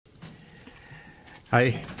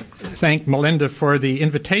I thank Melinda for the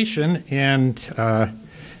invitation, and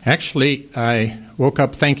actually I woke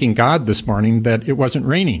up thanking God this morning that it wasn't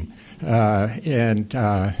raining, and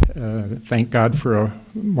thank God for a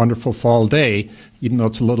wonderful fall day. Even though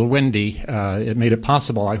it's a little windy, it made it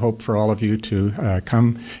possible, I hope, for all of you to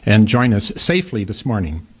come and join us safely this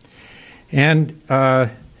morning. And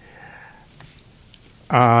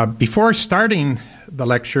before starting the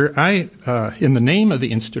lecture, I, in the name of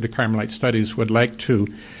the Institute of Carmelite Studies, would like to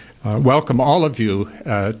welcome all of you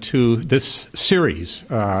to this series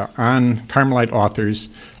on Carmelite authors,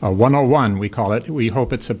 101 we call it. We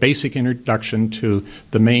hope it's a basic introduction to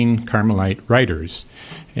the main Carmelite writers.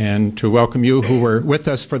 And to welcome you who were with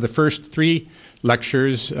us for the first three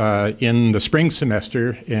lectures in the spring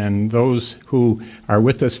semester, and those who are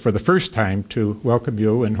with us for the first time, to welcome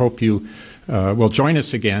you and hope you will join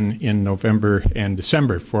us again in November and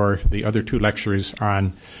December for the other two lectures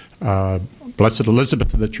on Blessed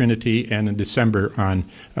Elizabeth of the Trinity, and in December on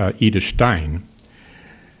Edith Stein.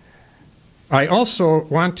 I also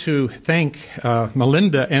want to thank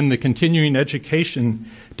Melinda and the Continuing Education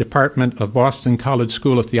Department of Boston College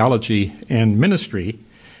School of Theology and Ministry,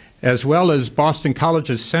 as well as Boston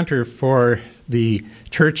College's Center for the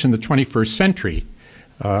Church in the 21st Century,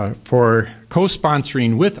 for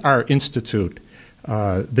co-sponsoring with our institute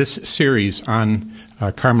this series on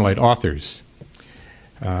Carmelite authors.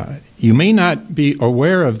 You may not be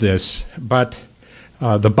aware of this, but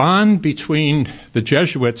the bond between the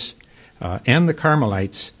Jesuits and the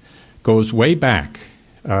Carmelites goes way back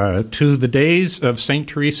to the days of St.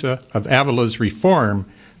 Teresa of Avila's reform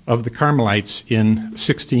of the Carmelites in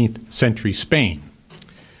 16th century Spain.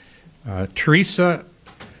 Teresa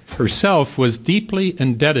herself was deeply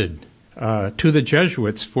indebted to the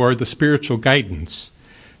Jesuits for the spiritual guidance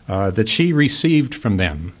that she received from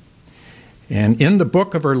them. And in the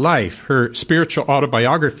book of her life, her spiritual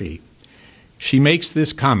autobiography, she makes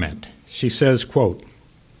this comment. She says, quote,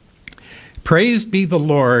 "Praised be the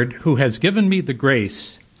Lord who has given me the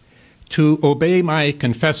grace to obey my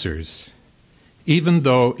confessors, even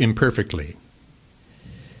though imperfectly.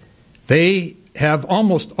 They have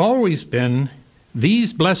almost always been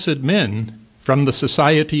these blessed men from the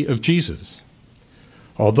Society of Jesus,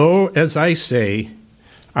 although, as I say,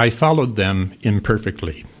 I followed them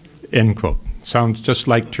imperfectly." End quote. Sounds just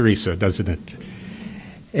like Teresa, doesn't it?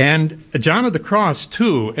 And John of the Cross,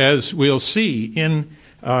 too, as we'll see in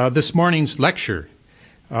this morning's lecture,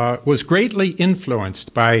 was greatly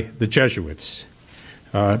influenced by the Jesuits.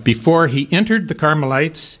 Before he entered the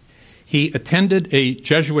Carmelites, he attended a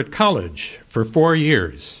Jesuit college for 4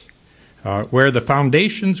 years, where the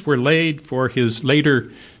foundations were laid for his later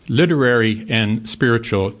literary and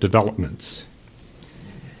spiritual developments.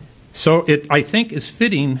 So it, I think, is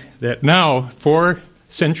fitting that now, 4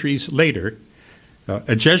 centuries later,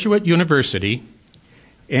 a Jesuit university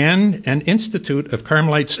and an Institute of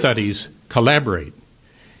Carmelite Studies collaborate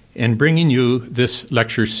in bringing you this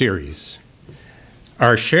lecture series.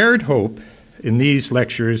 Our shared hope in these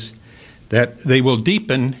lectures that they will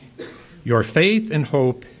deepen your faith and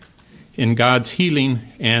hope in God's healing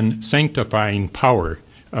and sanctifying power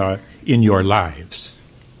in your lives.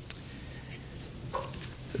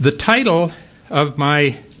 The title of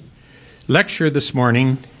my lecture this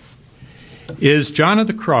morning is John of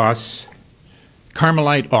the Cross,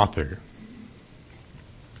 Carmelite Author.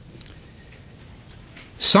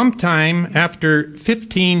 Sometime after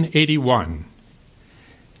 1581,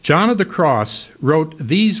 John of the Cross wrote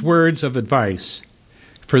these words of advice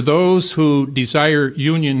for those who desire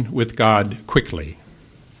union with God quickly.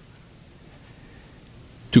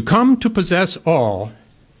 To come to possess all,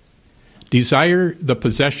 desire the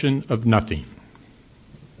possession of nothing.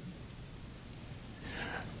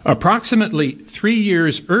 Approximately 3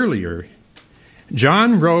 years earlier,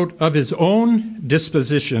 John wrote of his own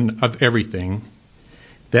disposition of everything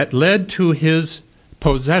that led to his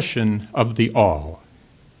possession of the all.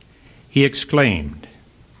 He exclaimed,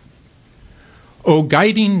 "O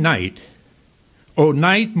guiding night, O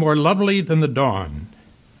night more lovely than the dawn,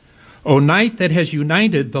 O night that has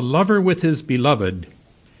united the lover with his beloved,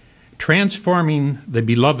 transforming the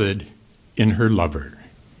beloved in her lover."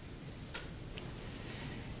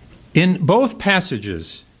 In both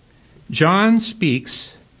passages, John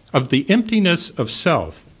speaks of the emptiness of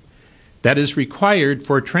self that is required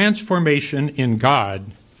for transformation in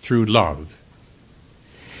God through love.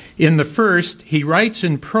 In the first, he writes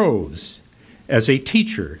in prose as a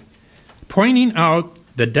teacher, pointing out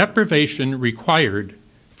the deprivation required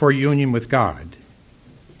for union with God.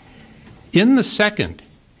 In the second,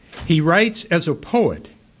 he writes as a poet,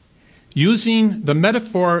 using the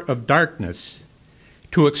metaphor of darkness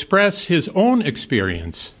to express his own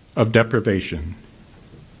experience of deprivation.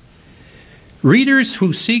 Readers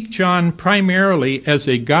who seek John primarily as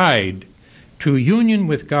a guide to union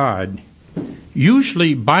with God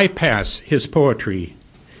usually bypass his poetry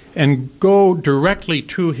and go directly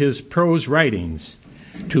to his prose writings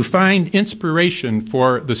to find inspiration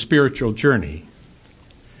for the spiritual journey.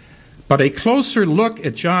 But a closer look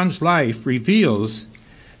at John's life reveals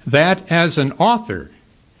that as an author,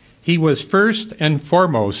 he was first and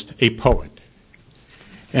foremost a poet.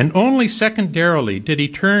 And only secondarily did he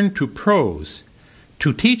turn to prose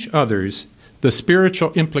to teach others the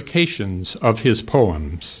spiritual implications of his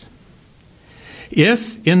poems.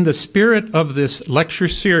 If, in the spirit of this lecture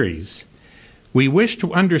series, we wish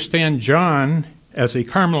to understand John as a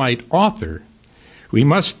Carmelite author, we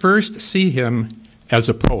must first see him as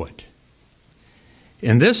a poet.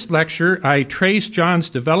 In this lecture, I trace John's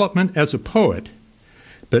development as a poet,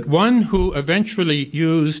 but one who eventually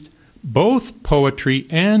used both poetry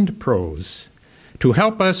and prose to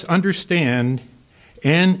help us understand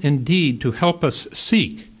and indeed to help us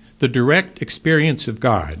seek the direct experience of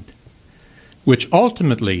God, which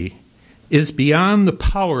ultimately is beyond the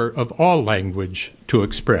power of all language to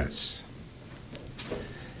express.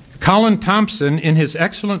 Colin Thompson, in his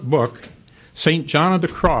excellent book, St. John of the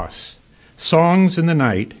Cross, Songs in the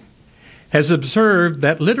Night, has observed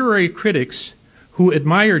that literary critics who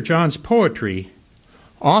admire John's poetry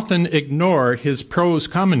often ignore his prose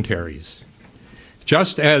commentaries,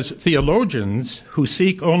 just as theologians who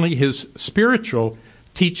seek only his spiritual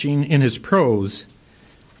teaching in his prose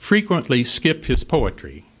frequently skip his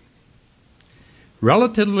poetry.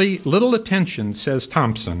 Relatively little attention, says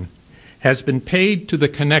Thompson, has been paid to the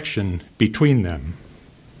connection between them.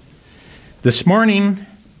 This morning,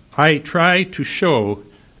 I try to show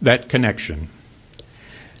that connection.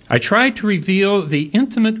 I try to reveal the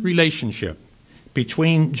intimate relationship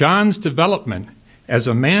between John's development as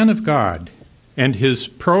a man of God and his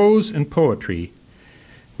prose and poetry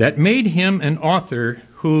that made him an author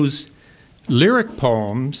whose lyric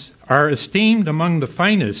poems are esteemed among the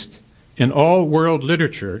finest in all world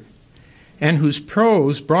literature, and whose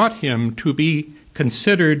prose brought him to be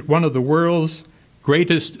considered one of the world's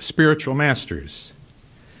greatest spiritual masters.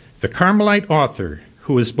 The Carmelite author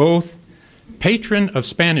who is both patron of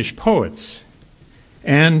Spanish poets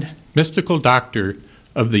and mystical doctor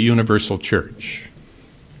of the Universal Church.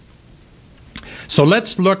 So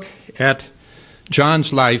let's look at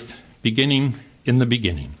John's life beginning in the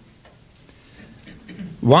beginning.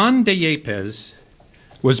 Juan de Yepes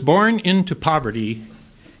was born into poverty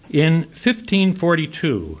in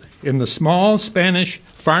 1542 in the small Spanish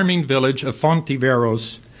farming village of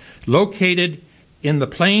Fontiveros, located in the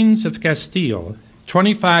plains of Castile,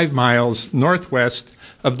 25 miles northwest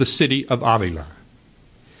of the city of Avila.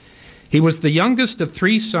 He was the youngest of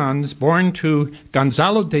three sons born to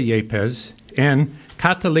Gonzalo de Yepes and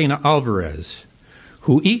Catalina Alvarez,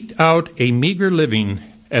 who eked out a meager living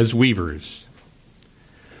as weavers.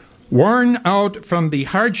 Worn out from the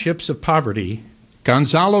hardships of poverty,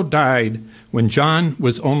 Gonzalo died when John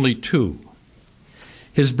was only 2.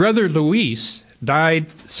 His brother Luis died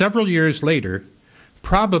several years later,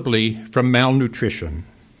 probably from malnutrition.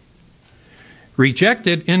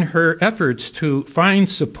 Rejected in her efforts to find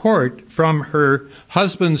support from her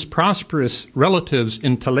husband's prosperous relatives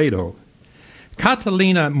in Toledo,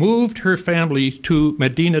 Catalina moved her family to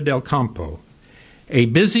Medina del Campo, a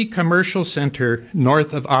busy commercial center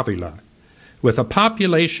north of Avila, with a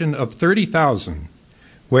population of 30,000,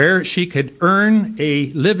 where she could earn a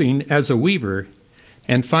living as a weaver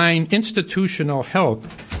and find institutional help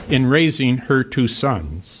in raising her 2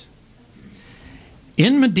 sons.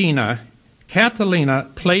 In Medina, Catalina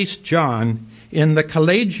placed John in the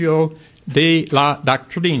Colegio de la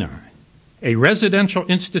Doctrina, a residential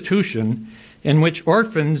institution in which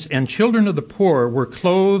orphans and children of the poor were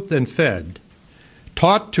clothed and fed,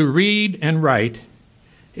 taught to read and write,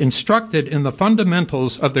 instructed in the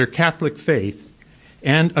fundamentals of their Catholic faith,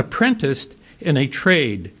 and apprenticed in a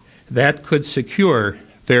trade that could secure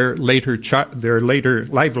their later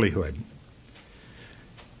livelihood.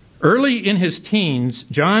 Early in his teens,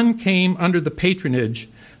 John came under the patronage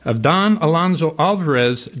of Don Alonso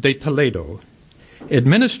Alvarez de Toledo,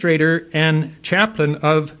 administrator and chaplain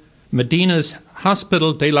of Medina's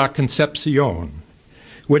Hospital de la Concepcion,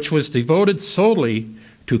 which was devoted solely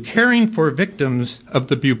to caring for victims of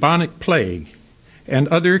the bubonic plague and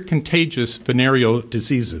other contagious venereal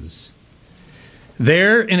diseases.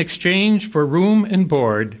 There, in exchange for room and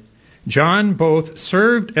board, John both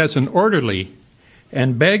served as an orderly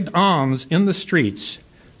and begged alms in the streets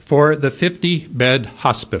for the 50-bed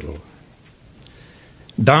hospital.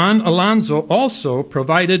 Don Alonso also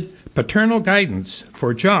provided paternal guidance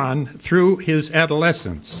for John through his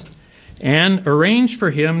adolescence and arranged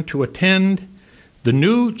for him to attend the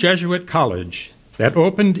new Jesuit college that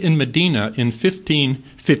opened in Medina in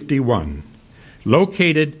 1551,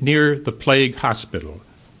 located near the plague hospital.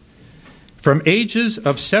 From ages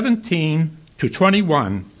of 17 to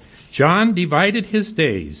 21, John divided his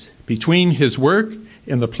days between his work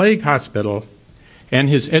in the plague hospital and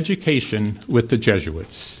his education with the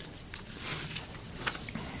Jesuits.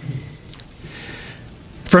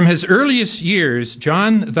 From his earliest years,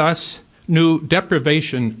 John thus knew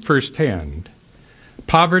deprivation firsthand: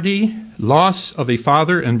 poverty, loss of a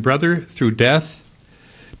father and brother through death,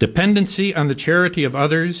 dependency on the charity of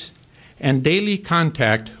others, and daily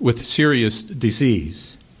contact with serious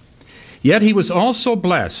disease. Yet he was also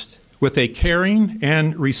blessed with a caring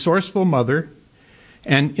and resourceful mother,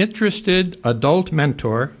 an interested adult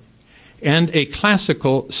mentor, and a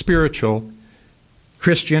classical spiritual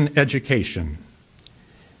Christian education.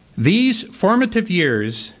 These formative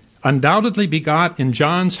years undoubtedly begot in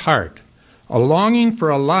John's heart a longing for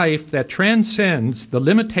a life that transcends the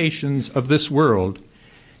limitations of this world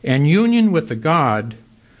and union with the God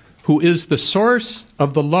who is the source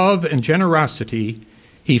of the love and generosity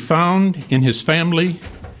he found in his family,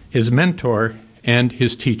 his mentor, and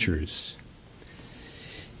his teachers.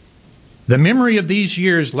 The memory of these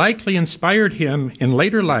years likely inspired him in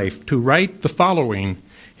later life to write the following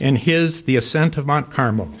in his The Ascent of Mount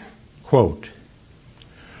Carmel, quote,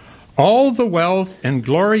 "All the wealth and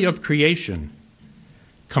glory of creation,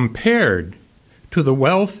 compared to the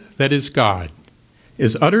wealth that is God,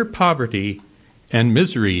 is utter poverty and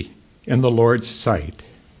misery in the Lord's sight.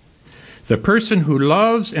 The person who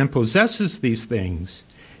loves and possesses these things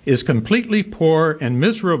is completely poor and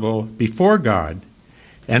miserable before God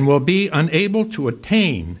and will be unable to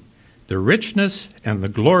attain the richness and the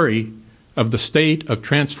glory of the state of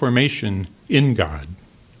transformation in God."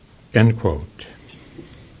 End quote.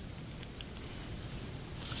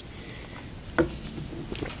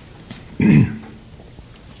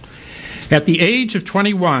 At the age of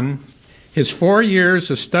 21, his 4 years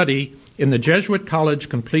of study in the Jesuit college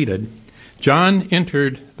completed, John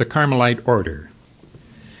entered the Carmelite order.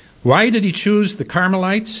 Why did he choose the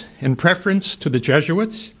Carmelites in preference to the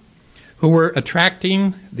Jesuits, who were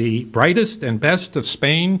attracting the brightest and best of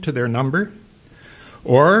Spain to their number?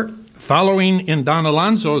 Or, following in Don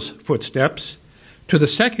Alonso's footsteps, to the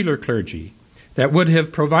secular clergy that would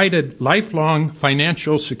have provided lifelong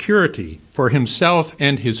financial security for himself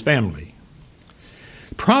and his family?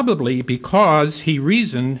 Probably because he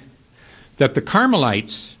reasoned that the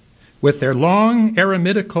Carmelites, with their long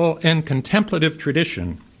eremitical and contemplative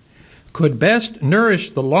tradition, could best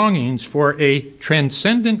nourish the longings for a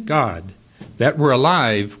transcendent God that were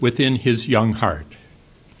alive within his young heart.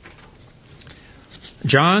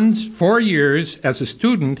 John's 4 years as a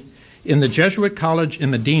student in the Jesuit college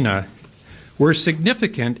in Medina were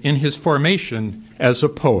significant in his formation as a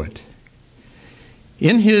poet.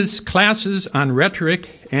 In his classes on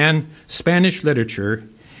rhetoric and Spanish literature,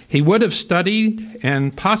 he would have studied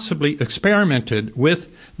and possibly experimented with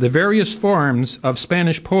the various forms of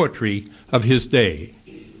Spanish poetry of his day.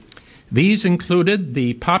 These included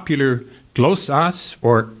the popular glosas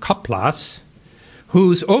or coplas,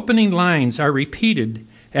 whose opening lines are repeated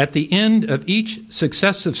at the end of each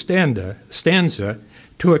successive stanza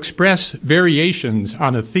to express variations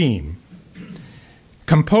on a theme.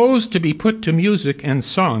 Composed to be put to music and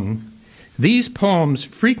sung, these poems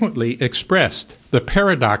frequently expressed the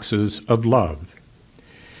paradoxes of love.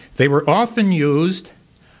 They were often used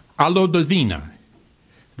a lo divina,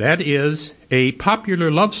 that is, a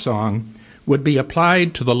popular love song would be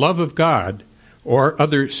applied to the love of God or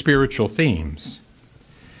other spiritual themes.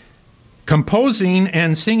 Composing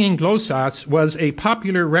and singing glosas was a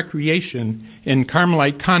popular recreation in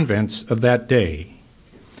Carmelite convents of that day.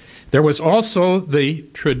 There was also the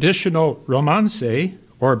traditional romance,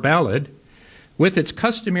 or ballad, with its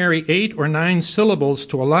customary 8 or 9 syllables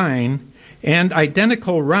to a line and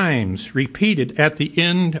identical rhymes repeated at the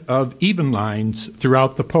end of even lines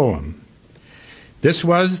throughout the poem. This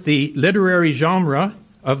was the literary genre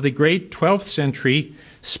of the great 12th century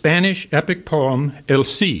Spanish epic poem El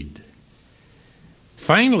Cid.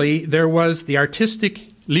 Finally, there was the artistic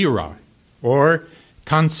lira, or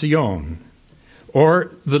canción,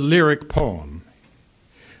 or the lyric poem.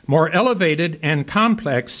 More elevated and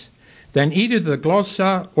complex than either the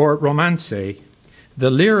glossa or romance,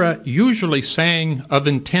 the lyra usually sang of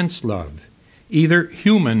intense love, either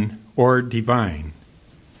human or divine.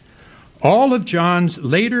 All of John's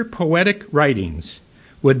later poetic writings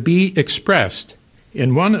would be expressed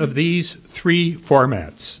in one of these three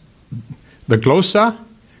formats: the glossa,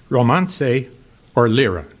 romance, or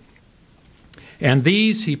lyra. And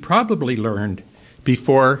these he probably learned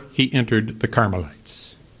before he entered the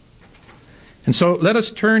Carmelites. And so let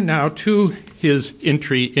us turn now to his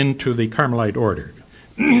entry into the Carmelite order.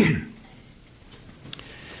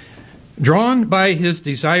 Drawn by his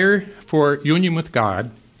desire for union with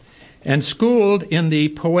God and schooled in the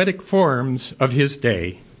poetic forms of his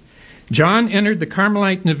day, John entered the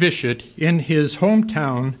Carmelite novitiate in his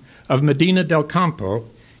hometown of Medina del Campo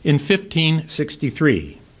in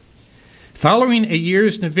 1563. Following a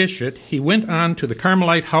year's novitiate, he went on to the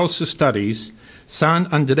Carmelite House of Studies, San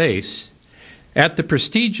Andres, at the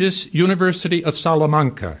prestigious University of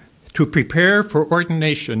Salamanca to prepare for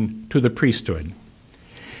ordination to the priesthood.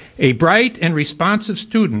 A bright and responsive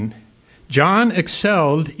student, John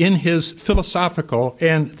excelled in his philosophical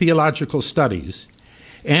and theological studies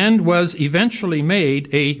and was eventually made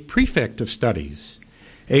a prefect of studies,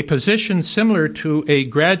 a position similar to a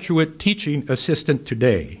graduate teaching assistant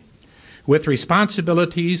today, with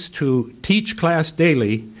responsibilities to teach class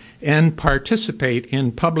daily and participate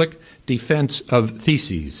in public defense of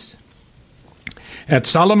theses. At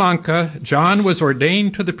Salamanca, John was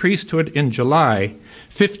ordained to the priesthood in July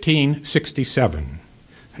 1567.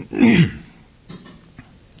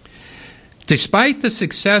 Despite the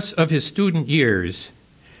success of his student years,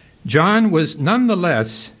 John was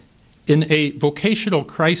nonetheless in a vocational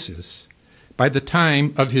crisis by the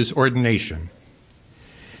time of his ordination.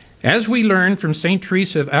 As we learn from St.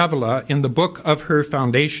 Teresa of Avila in the book of her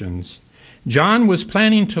Foundations, John was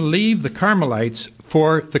planning to leave the Carmelites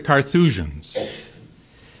for the Carthusians.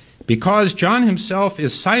 Because John himself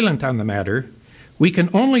is silent on the matter, we can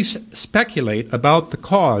only speculate about the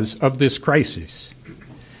cause of this crisis.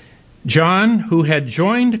 John, who had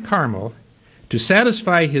joined Carmel to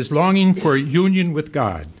satisfy his longing for union with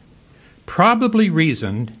God, probably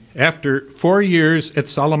reasoned, after 4 years at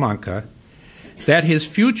Salamanca, that his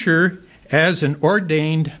future as an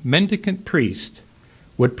ordained mendicant priest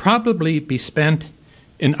would probably be spent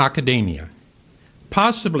in academia,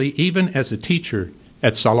 possibly even as a teacher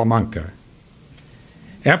at Salamanca.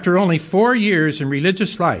 After only 4 years in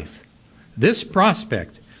religious life, this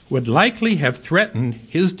prospect would likely have threatened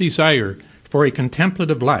his desire for a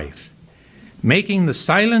contemplative life, making the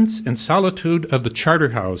silence and solitude of the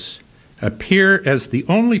Charterhouse appear as the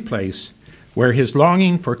only place where his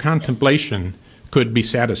longing for contemplation could be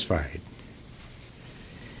satisfied.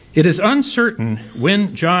 It is uncertain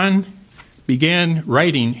when John began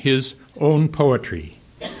writing his own poetry.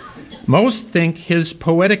 Most think his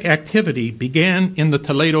poetic activity began in the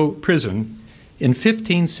Toledo prison in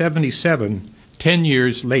 1577, 10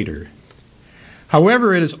 years later.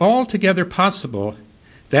 However, it is altogether possible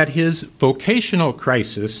that his vocational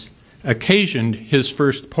crisis occasioned his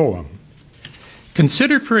first poem.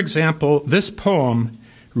 Consider, for example, this poem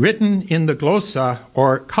written in the glossa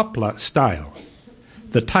or copla style.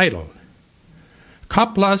 The title,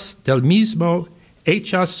 Coplas del mismo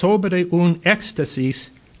hechas sobre un éxtasis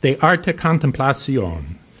de arte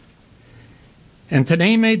contemplación.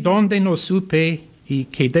 Enteneme donde no supe y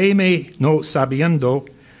quedeme no sabiendo,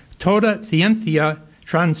 toda ciencia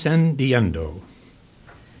transcendiendo.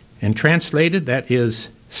 And translated, that is,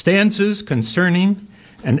 stanzas concerning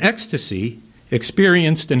an ecstasy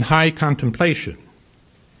experienced in high contemplation.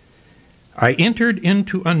 I entered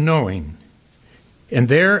into unknowing, and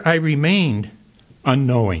there I remained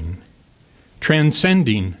unknowing,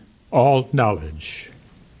 transcending all knowledge.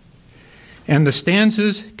 And the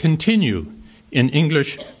stanzas continue in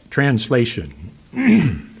English translation.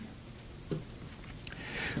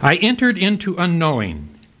 I entered into unknowing,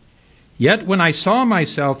 yet when I saw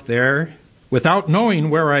myself there, without knowing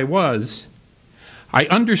where I was, I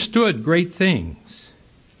understood great things.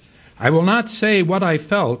 I will not say what I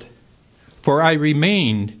felt, for I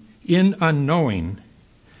remained in unknowing,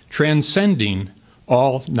 transcending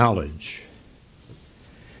all knowledge.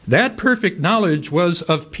 That perfect knowledge was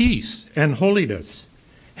of peace and holiness,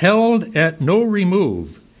 held at no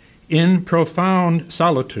remove in profound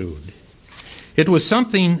solitude. It was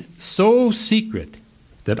something so secret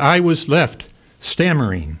that I was left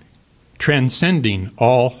stammering, transcending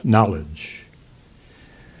all knowledge.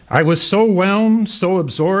 I was so whelmed, so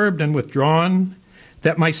absorbed and withdrawn,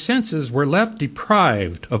 that my senses were left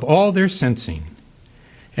deprived of all their sensing,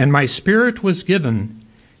 and my spirit was given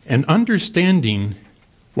an understanding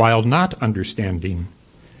while not understanding,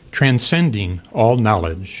 transcending all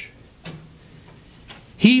knowledge.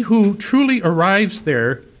 He who truly arrives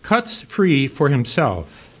there cuts free for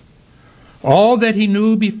himself. All that he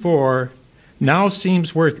knew before now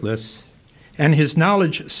seems worthless, and his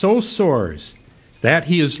knowledge so soars that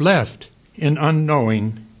he is left in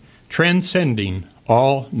unknowing, transcending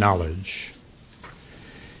all knowledge.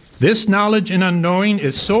 This knowledge in unknowing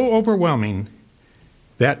is so overwhelming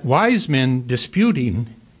that wise men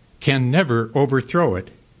disputing can never overthrow it,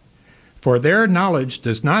 for their knowledge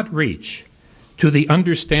does not reach to the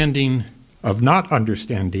understanding of not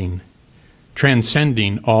understanding,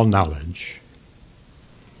 transcending all knowledge.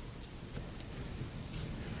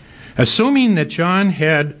 Assuming that John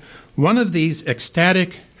had one of these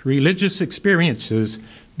ecstatic religious experiences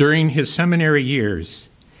during his seminary years,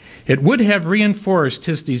 it would have reinforced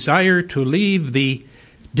his desire to leave the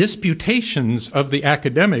disputations of the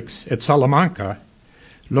academics at Salamanca,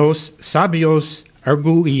 los sabios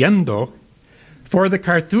arguyendo, for the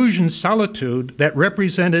Carthusian solitude that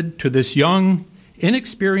represented to this young,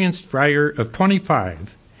 inexperienced friar of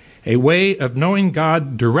 25 a way of knowing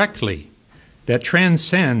God directly that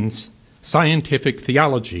transcends scientific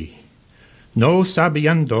theology. No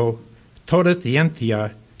sabiendo toda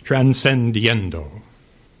ciencia transcendiendo.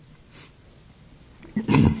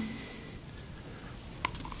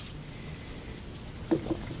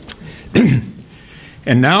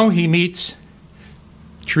 And now he meets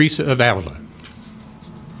Teresa of Avila.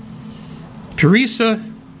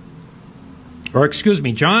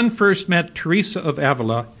 John first met Teresa of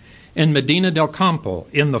Avila in Medina del Campo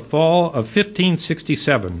in the fall of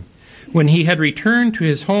 1567, when he had returned to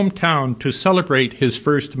his hometown to celebrate his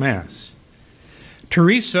first Mass.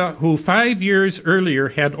 Teresa, who 5 years earlier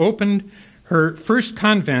had opened her first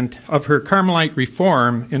convent of her Carmelite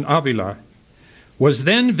reform in Avila, was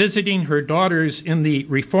then visiting her daughters in the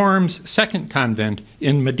Reform's second convent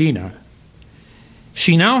in Medina.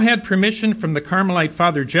 She now had permission from the Carmelite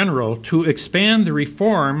Father General to expand the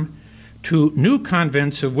reform to new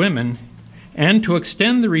convents of women and to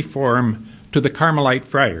extend the reform to the Carmelite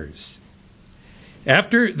friars.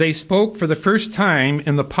 After they spoke for the first time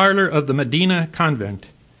in the parlor of the Medina convent,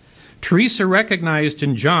 Teresa recognized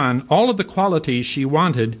in John all of the qualities she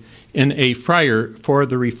wanted in a friar for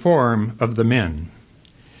the reform of the men.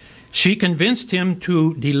 She convinced him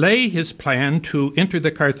to delay his plan to enter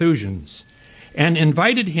the Carthusians and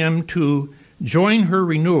invited him to join her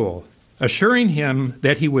renewal, assuring him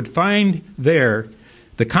that he would find there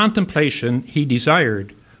the contemplation he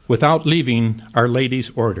desired without leaving Our Lady's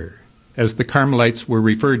order, as the Carmelites were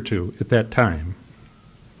referred to at that time.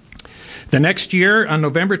 The next year, on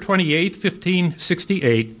November 28,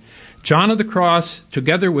 1568, John of the Cross,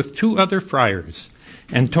 together with two other friars,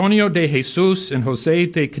 Antonio de Jesus and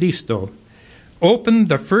José de Cristo, opened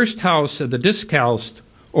the first house of the Discalced,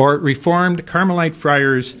 or Reformed Carmelite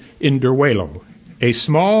friars in Duruelo, a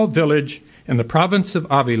small village in the province of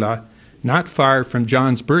Avila, not far from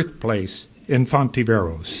John's birthplace in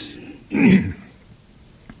Fontiveros.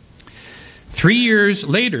 3 years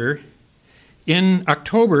later, in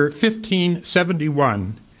October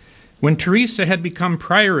 1571, when Teresa had become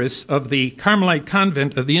prioress of the Carmelite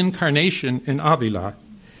convent of the Incarnation in Avila,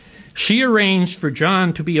 she arranged for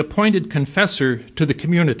John to be appointed confessor to the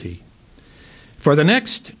community. For the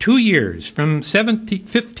next 2 years, from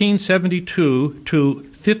 1572 to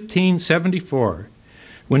 1574,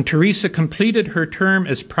 when Teresa completed her term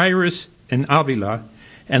as prioress in Avila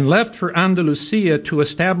and left for Andalusia to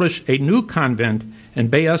establish a new convent in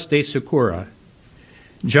Beas de Secura,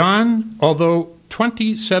 John, although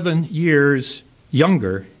 27 years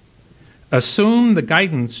younger, assumed the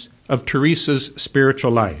guidance of Teresa's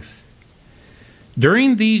spiritual life.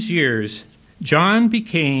 During these years, John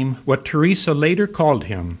became what Teresa later called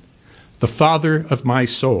him, the father of my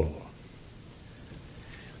soul.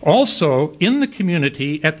 Also, in the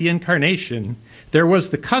community at the Incarnation, there was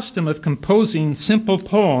the custom of composing simple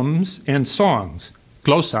poems and songs,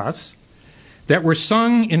 glosas, that were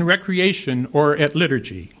sung in recreation or at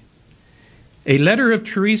liturgy. A letter of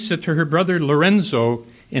Teresa to her brother Lorenzo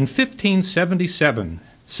in 1577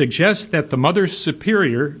 suggests that the Mother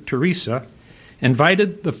Superior, Teresa,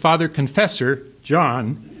 invited the Father Confessor,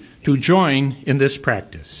 John, to join in this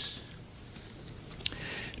practice.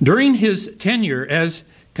 During his tenure as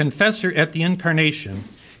confessor at the Incarnation,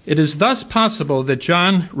 it is thus possible that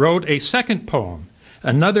John wrote a second poem,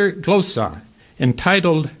 another glosa,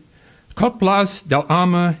 entitled Coplas del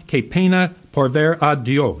alma que pena por ver a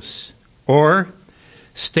Dios, or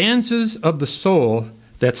Stanzas of the Soul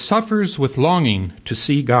that Suffers with Longing to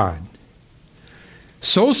See God.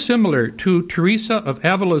 So similar to Teresa of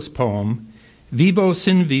Avila's poem, Vivo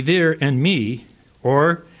sin vivir en mí,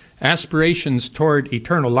 or Aspirations Toward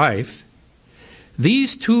Eternal Life,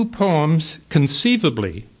 these two poems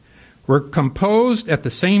conceivably were composed at the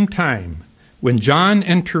same time when John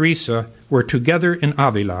and Teresa were together in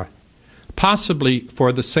Avila, possibly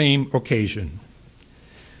for the same occasion.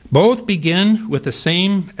 Both begin with the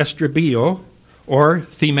same estribillo, or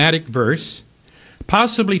thematic verse,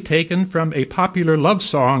 possibly taken from a popular love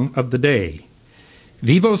song of the day.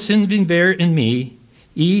 Vivo sin viver en mí,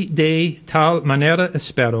 y de tal manera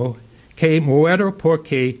espero, que muero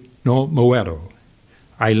porque no muero.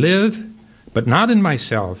 I live, but not in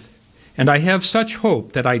myself, and I have such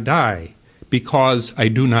hope that I die, because I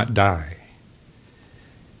do not die.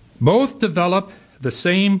 Both develop the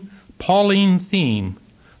same Pauline theme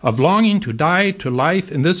of longing to die to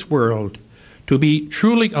life in this world, to be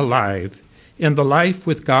truly alive in the life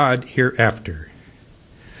with God hereafter.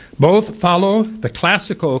 Both follow the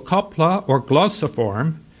classical copla or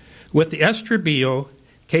glossiform with the estribillo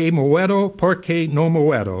que muero porque no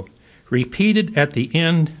muero repeated at the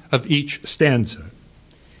end of each stanza.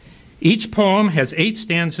 Each poem has 8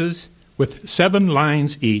 stanzas with 7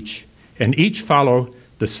 lines each, and each follow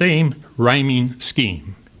the same rhyming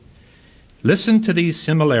scheme. Listen to these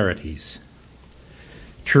similarities.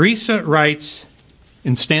 Teresa writes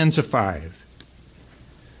in stanza 5,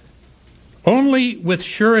 "Only with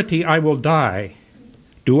surety I will die,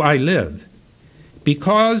 do I live,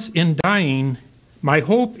 because in dying my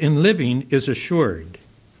hope in living is assured.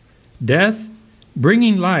 Death,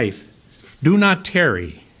 bringing life, do not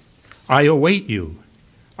tarry. I await you.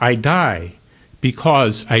 I die,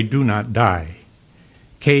 because I do not die.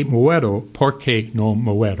 Que muero porque no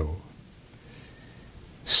muero."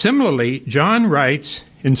 Similarly, John writes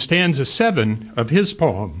in stanza 7 of his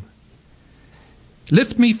poem,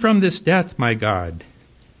 "Lift me from this death, my God,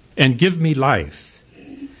 and give me life.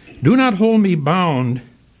 Do not hold me bound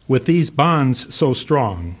with these bonds so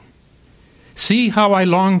strong. See how I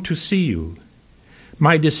long to see you.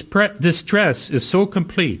 My distress is so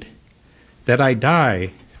complete that I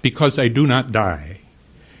die because I do not die.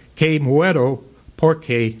 Que muero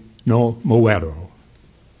porque no muero."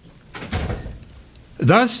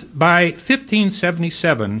 Thus, by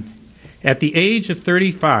 1577, at the age of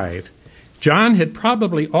 35, John had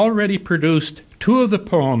probably already produced 2 of the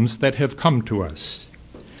poems that have come to us.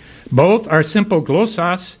 Both are simple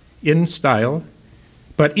glossas in style,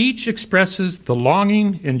 but each expresses the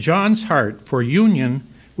longing in John's heart for union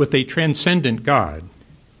with a transcendent God.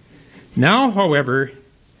 Now, however,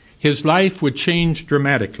 his life would change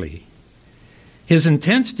dramatically. His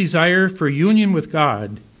intense desire for union with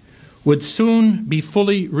God would soon be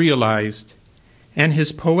fully realized, and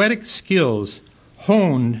his poetic skills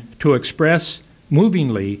honed to express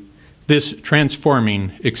movingly this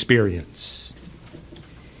transforming experience.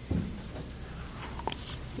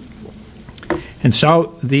 And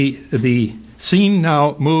so the scene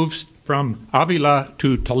now moves from Avila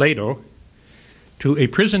to Toledo, to a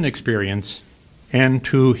prison experience, and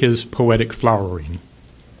to his poetic flowering.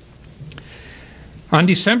 On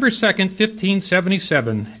December 2nd,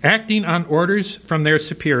 1577, acting on orders from their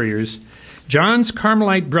superiors, John's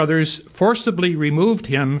Carmelite brothers forcibly removed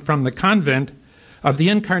him from the convent of the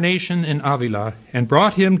Incarnation in Avila and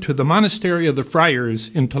brought him to the monastery of the Friars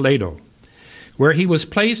in Toledo, where he was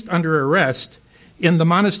placed under arrest in the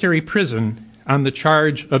monastery prison on the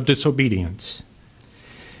charge of disobedience.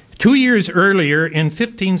 2 years earlier, in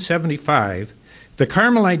 1575, the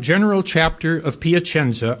Carmelite General Chapter of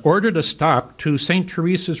Piacenza ordered a stop to St.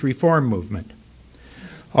 Teresa's reform movement.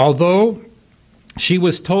 Although she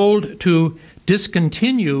was told to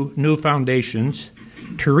discontinue new foundations,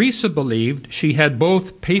 Teresa believed she had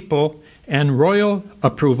both papal and royal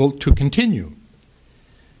approval to continue.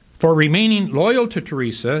 For remaining loyal to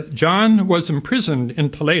Teresa, John was imprisoned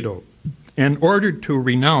in Toledo and ordered to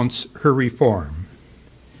renounce her reform.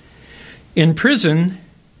 In prison,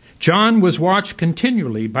 John was watched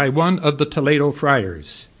continually by one of the Toledo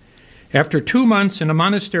friars. After 2 months in a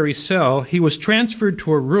monastery cell, he was transferred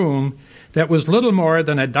to a room that was little more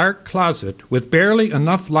than a dark closet with barely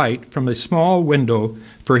enough light from a small window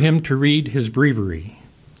for him to read his breviary.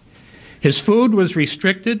 His food was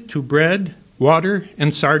restricted to bread, water,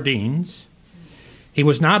 and sardines. He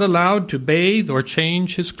was not allowed to bathe or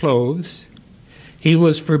change his clothes. He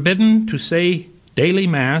was forbidden to say daily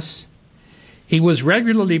Mass. He was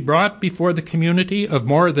regularly brought before the community of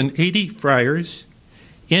more than 80 friars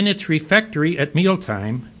in its refectory at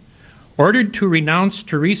mealtime, ordered to renounce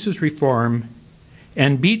Teresa's reform,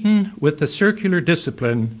 and beaten with the circular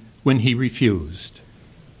discipline when he refused.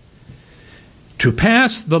 To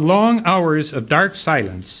pass the long hours of dark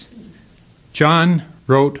silence, John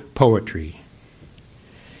wrote poetry.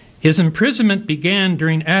 His imprisonment began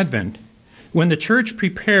during Advent, when the church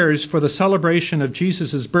prepares for the celebration of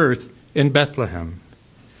Jesus' birth in Bethlehem.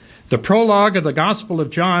 The prologue of the Gospel of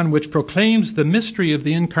John, which proclaims the mystery of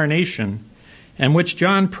the Incarnation, and which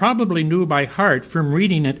John probably knew by heart from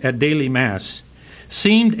reading it at daily Mass,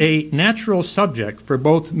 seemed a natural subject for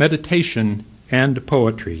both meditation and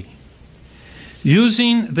poetry.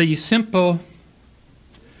 Using the simple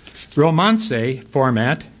romance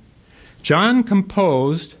format, John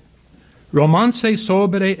composed Romance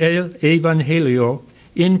sobre el Evangelio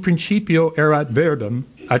in principio erat verbum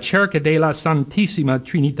acerca de la Santísima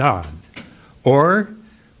Trinidad, or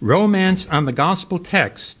Romance on the Gospel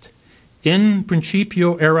Text in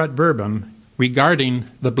principio erat verbum regarding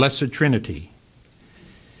the Blessed Trinity.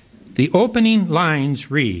 The opening lines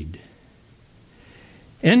read,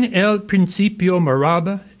 En el principio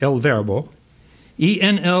moraba el verbo, y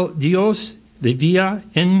en el Dios vivía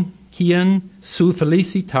en quien su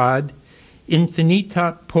felicidad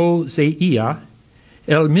infinita poseía,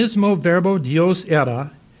 el mismo verbo Dios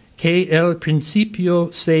era, que el principio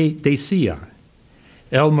se decía.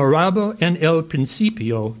 El moraba en el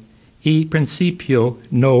principio, y principio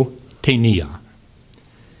no tenía.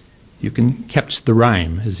 You can catch the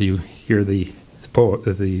rhyme as you hear the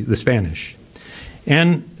Spanish.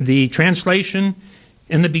 And the translation,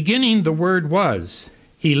 in the beginning the Word was.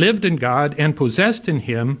 He lived in God and possessed in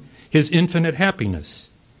him his infinite happiness.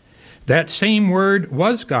 That same Word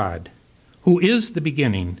was God, who is the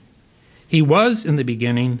beginning. He was in the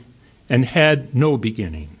beginning and had no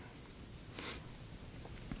beginning.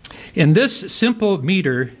 In this simple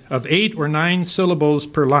meter of 8 or 9 syllables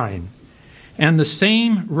per line, and the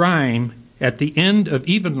same rhyme at the end of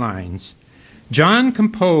even lines, John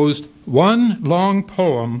composed one long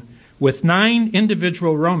poem with 9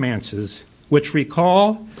 individual romances which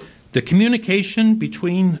recall the communication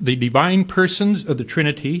between the divine persons of the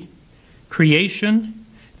Trinity, creation,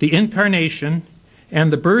 the incarnation,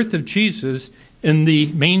 and the birth of Jesus in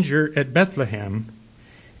the manger at Bethlehem,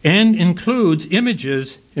 and includes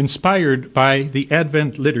images inspired by the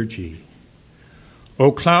Advent liturgy.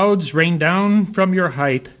 O clouds, rain down from your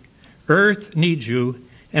height, earth needs you,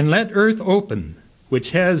 and let earth open, which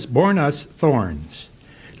has borne us thorns.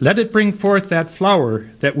 Let it bring forth that flower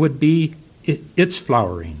that would be its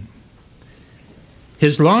flowering.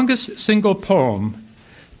 His longest single poem,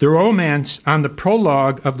 the romance on the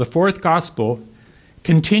prologue of the 4th Gospel,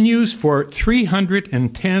 continues for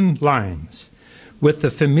 310 lines, with the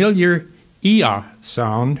familiar ia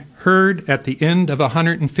sound heard at the end of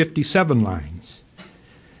 157 lines.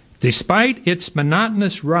 Despite its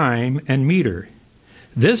monotonous rhyme and meter,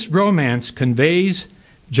 this romance conveys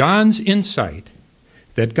John's insight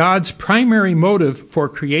that God's primary motive for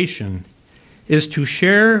creation is to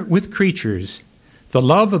share with creatures the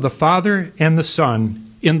love of the Father and the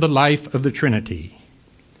Son in the life of the Trinity.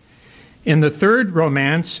 In the 3rd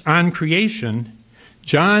romance on creation,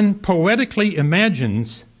 John poetically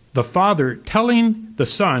imagines the Father telling the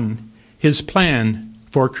Son his plan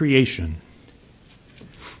for creation.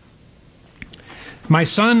 My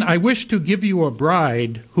son, I wish to give you a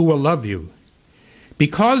bride who will love you.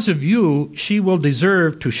 Because of you, she will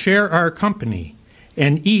deserve to share our company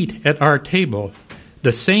and eat at our table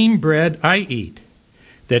the same bread I eat,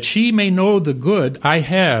 that she may know the good I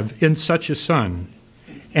have in such a son,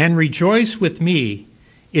 and rejoice with me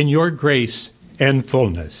in your grace and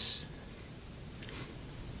fullness.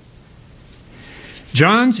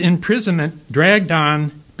 John's imprisonment dragged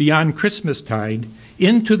on beyond Christmastide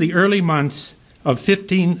into the early months of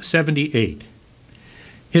 1578.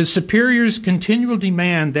 His superiors' continual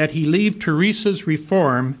demand that he leave Teresa's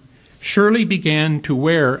reform surely began to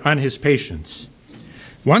wear on his patience.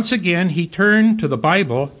 Once again, he turned to the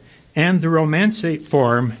Bible and the Romance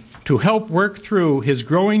form to help work through his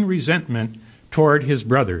growing resentment toward his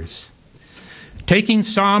brothers. Taking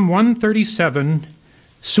Psalm 137,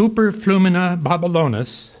 Super Flumina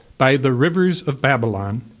Babylonis, by the rivers of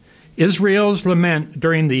Babylon, Israel's lament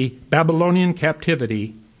during the Babylonian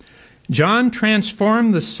captivity, John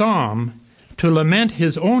transformed the psalm to lament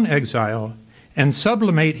his own exile and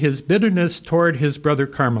sublimate his bitterness toward his brother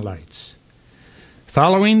Carmelites.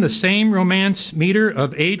 Following the same romance meter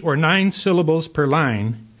of 8 or 9 syllables per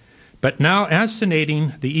line, but now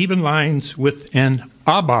assignating the even lines with an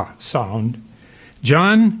Abba sound,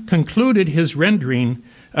 John concluded his rendering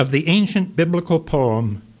of the ancient biblical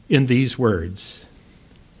poem in these words.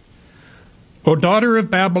 O daughter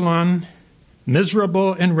of Babylon,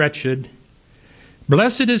 miserable and wretched,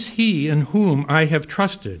 blessed is he in whom I have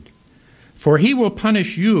trusted, for he will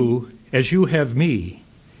punish you as you have me,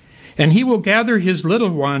 and he will gather his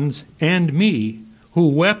little ones and me, who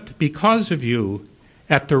wept because of you,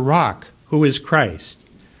 at the rock who is Christ,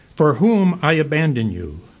 for whom I abandon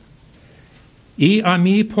you. Y a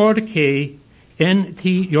mí porque en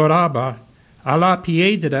ti lloraba a la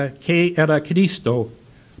piedra que era Cristo,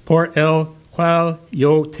 por el cual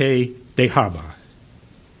yo te dejaba.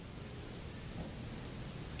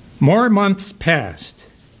 More months passed.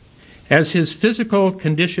 As his physical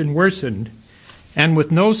condition worsened, and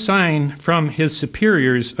with no sign from his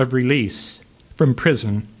superiors of release from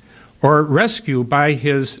prison or rescue by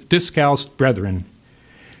his discalced brethren,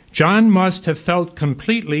 John must have felt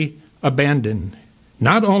completely abandoned,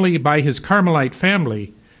 not only by his Carmelite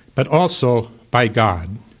family, but also by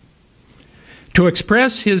God. To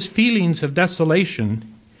express his feelings of desolation,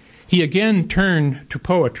 he again turned to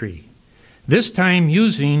poetry, this time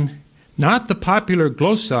using not the popular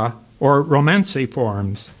glossa or romance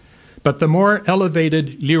forms, but the more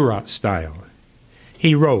elevated lyra style.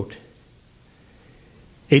 He wrote,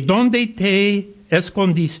 "E donde te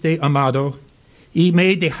escondiste, amado, y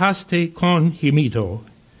me dejaste con gemido,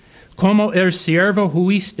 como el siervo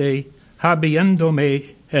huiste,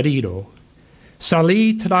 habiéndome herido.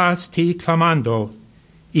 Salí tras ti clamando,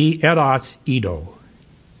 y eras ido."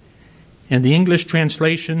 And the English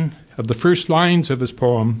translation of the first lines of his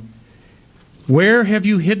poem, "Where have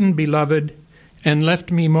you hidden, beloved, and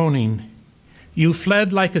left me moaning? You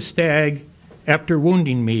fled like a stag after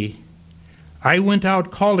wounding me. I went out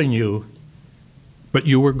calling you, but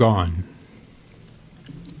you were gone."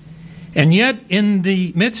 And yet, in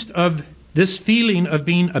the midst of this feeling of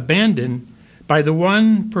being abandoned by the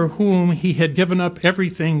one for whom he had given up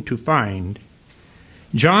everything to find,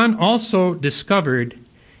 John also discovered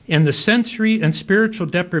in the sensory and spiritual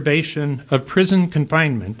deprivation of prison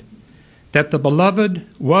confinement that the beloved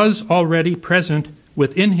was already present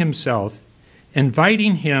within himself,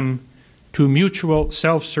 inviting him to mutual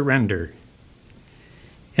self-surrender.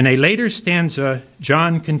 In a later stanza,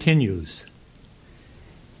 John continues,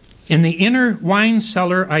 "In the inner wine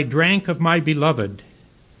cellar I drank of my beloved.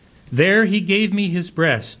 There he gave me his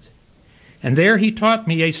breast, and there he taught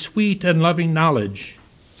me a sweet and loving knowledge.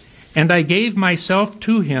 And I gave myself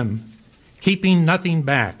to him, keeping nothing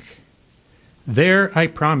back. There I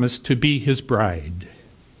promised to be his bride."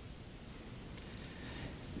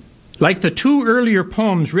 Like the two earlier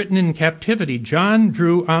poems written in captivity, John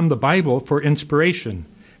drew on the Bible for inspiration,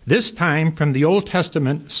 this time from the Old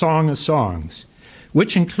Testament Song of Songs,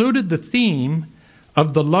 which included the theme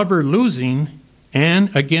of the lover losing and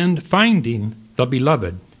again finding the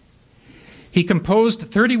beloved. He composed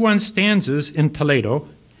 31 stanzas in Toledo.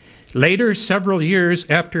 Later, several years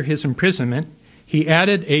after his imprisonment, he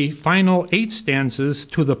added a final 8 stanzas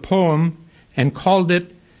to the poem and called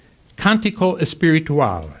it Cántico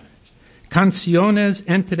Espiritual, Canciones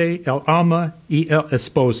entre el alma y el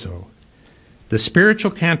esposo, the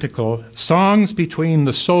spiritual canticle, songs between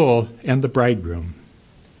the soul and the bridegroom.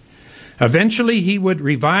 Eventually, he would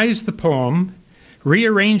revise the poem,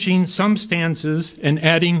 rearranging some stanzas and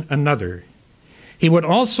adding another. He would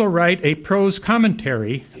also write a prose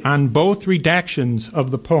commentary on both redactions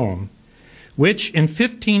of the poem, which in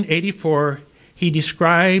 1584 he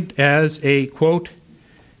described as a, quote,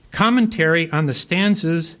 commentary on the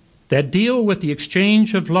stanzas that deal with the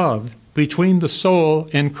exchange of love between the soul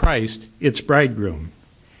and Christ, its bridegroom,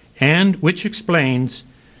 and which explains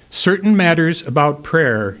certain matters about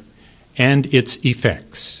prayer and its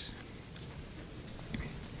effects.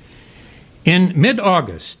 In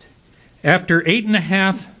mid-August, after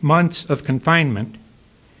 8.5 months of confinement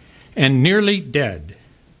and nearly dead,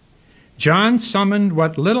 John summoned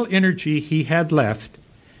what little energy he had left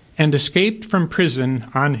and escaped from prison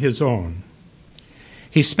on his own.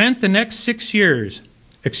 He spent the next 6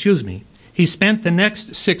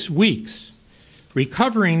 weeks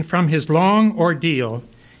recovering from his long ordeal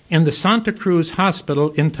in the Santa Cruz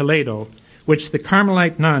Hospital in Toledo, which the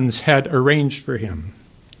Carmelite nuns had arranged for him.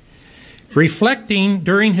 Reflecting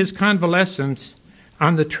during his convalescence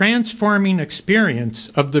on the transforming experience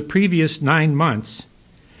of the previous 9 months,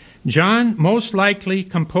 John most likely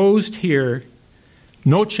composed here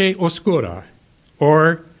Noche Oscura,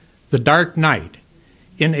 or The Dark Night,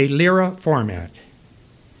 in a lyra format.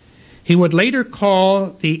 He would later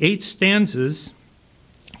call the 8 stanzas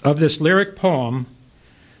of this lyric poem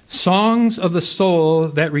songs of the soul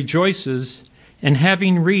that rejoices in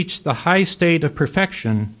having reached the high state of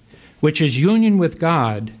perfection, which is union with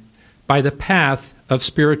God by the path of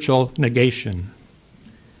spiritual negation.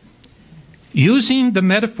 Using the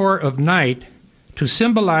metaphor of night to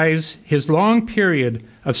symbolize his long period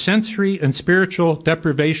of sensory and spiritual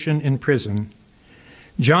deprivation in prison,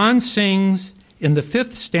 John sings in the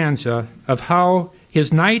 5th stanza of how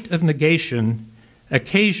his night of negation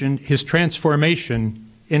occasioned his transformation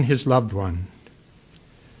in his loved one.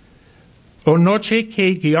 O noche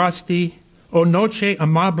que guiaste, O noche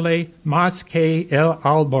amable más que el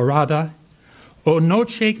alborada, O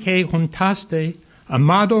noche que juntaste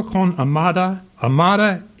amado con amada,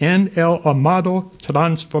 amada en el amado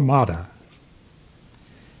transformada.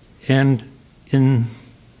 And in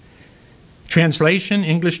translation,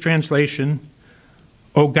 English translation,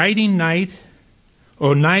 O guiding night,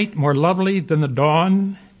 O night more lovely than the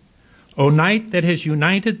dawn, O night that has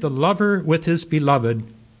united the lover with his beloved,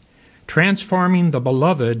 transforming the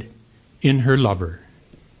beloved in her lover.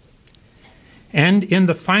 And in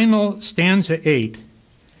the final stanza 8,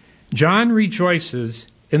 John rejoices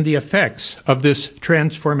in the effects of this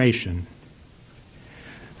transformation.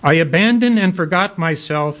 I abandoned and forgot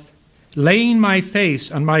myself, laying my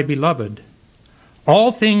face on my beloved.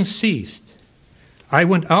 All things ceased. I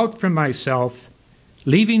went out from myself,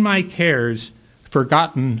 leaving my cares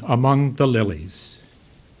forgotten among the lilies.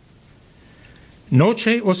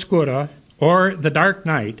 Noche Oscura, or The Dark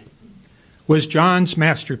Night, was John's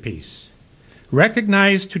masterpiece,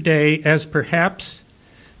 recognized today as perhaps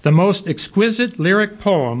the most exquisite lyric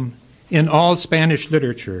poem in all Spanish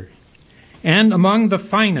literature, and among the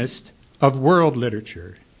finest of world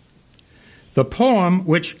literature. The poem,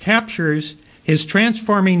 which captures his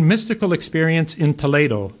transforming mystical experience in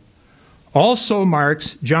Toledo, also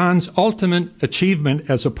marks John's ultimate achievement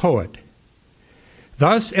as a poet.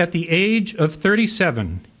 Thus, at the age of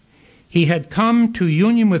 37, he had come to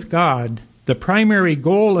union with God, the primary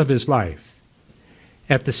goal of his life.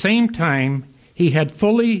 At the same time, he had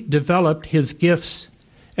fully developed his gifts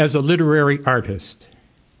as a literary artist.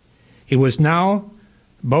 He was now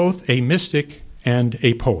both a mystic and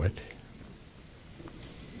a poet.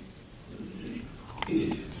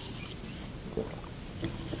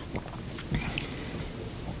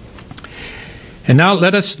 And now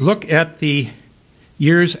let us look at the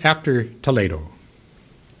years after Toledo.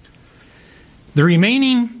 The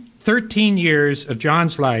remaining 13 years of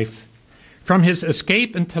John's life, from his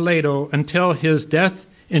escape in Toledo until his death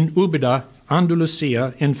in Úbeda,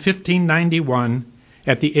 Andalusia, in 1591,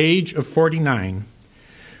 at the age of 49,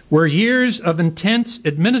 were years of intense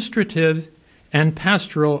administrative and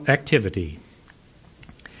pastoral activity.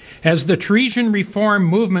 As the Teresian reform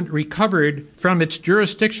movement recovered from its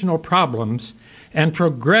jurisdictional problems and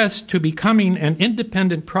progressed to becoming an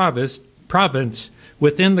independent province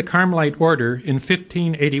within the Carmelite order in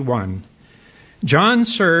 1581, John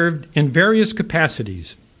served in various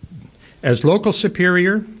capacities as local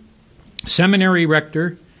superior, seminary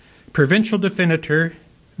rector, provincial definitor,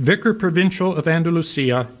 vicar provincial of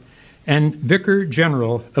Andalusia, and vicar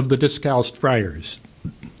general of the Discalced Friars.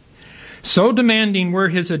 So demanding were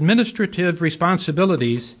his administrative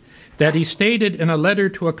responsibilities that he stated in a letter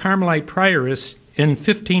to a Carmelite prioress in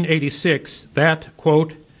 1586 that,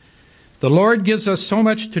 quote, "The Lord gives us so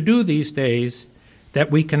much to do these days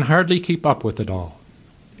that we can hardly keep up with it all,"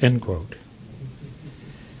 end quote.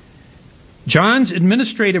 John's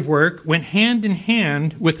administrative work went hand in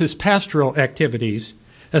hand with his pastoral activities,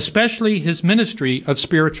 especially his ministry of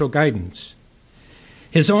spiritual guidance.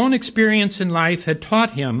 His own experience in life had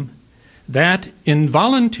taught him that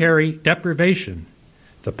involuntary deprivation,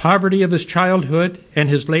 the poverty of his childhood and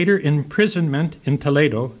his later imprisonment in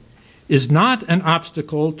Toledo, is not an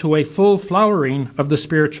obstacle to a full flowering of the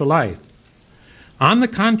spiritual life. On the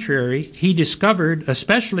contrary, he discovered,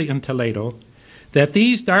 especially in Toledo, that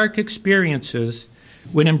these dark experiences,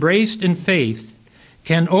 when embraced in faith,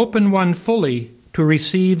 can open one fully to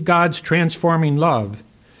receive God's transforming love,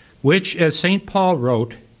 which, as St. Paul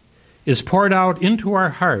wrote, is poured out into our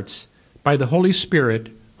hearts by the Holy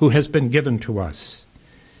Spirit who has been given to us,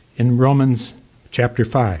 in Romans chapter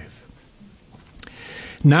 5.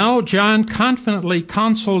 Now John confidently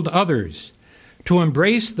counseled others to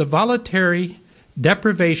embrace the voluntary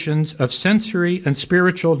deprivations of sensory and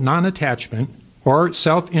spiritual non-attachment, or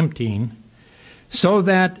self-emptying, so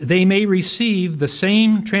that they may receive the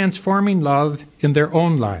same transforming love in their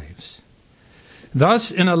own lives.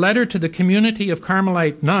 Thus, in a letter to the community of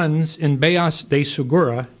Carmelite nuns in Beas de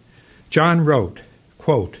Segura, John wrote,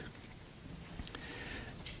 quote,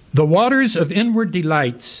 "The waters of inward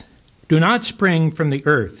delights do not spring from the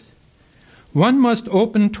earth. One must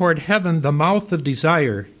open toward heaven the mouth of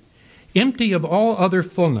desire, empty of all other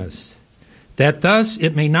fullness, that thus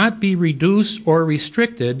it may not be reduced or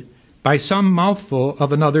restricted by some mouthful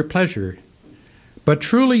of another pleasure, but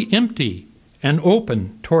truly empty and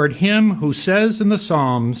open toward him who says in the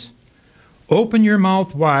Psalms, 'Open your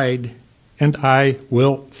mouth wide, and I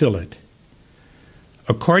will fill it.'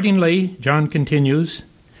 Accordingly," John continues,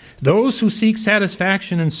 "those who seek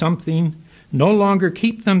satisfaction in something no longer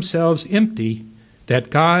keep themselves empty, that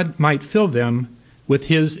God might fill them with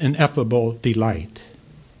his ineffable delight."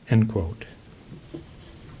 End quote.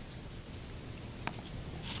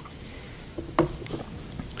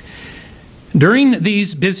 During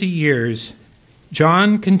these busy years,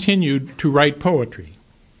 John continued to write poetry.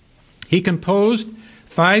 He composed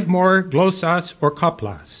 5 more glosas or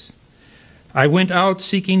koplas. I went out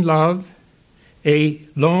seeking love, a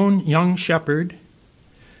lone young shepherd,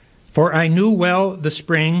 for I knew well the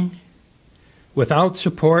spring, without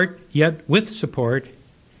support, yet with support,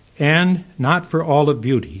 and not for all of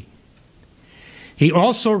beauty. He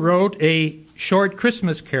also wrote a short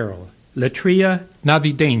Christmas carol, Latria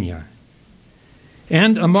Navideña.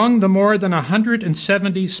 And among the more than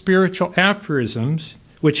 170 spiritual aphorisms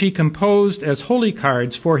which he composed as holy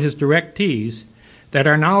cards for his directees that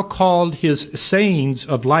are now called his sayings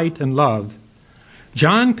of light and love,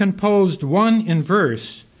 John composed one in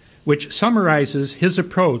verse which summarizes his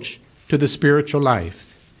approach to the spiritual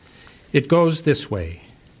life. It goes this way.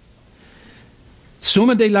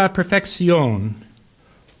 Suma de la perfección,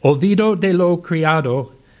 olvido de lo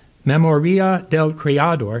criado, memoria del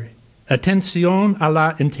Creador, atención a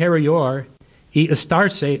la interior y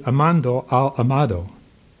estarse amando al amado.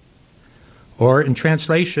 Or, in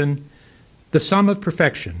translation, the sum of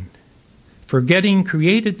perfection, forgetting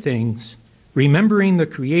created things, remembering the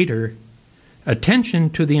Creator,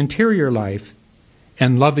 attention to the interior life,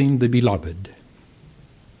 and loving the beloved.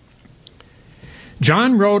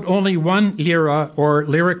 John wrote only one lyra or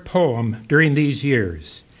lyric poem during these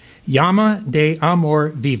years, Llama de Amor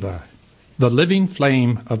Viva, the living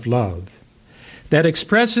flame of love, that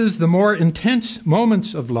expresses the more intense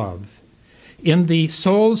moments of love in the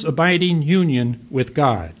soul's abiding union with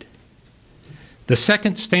God. The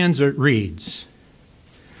second stanza reads,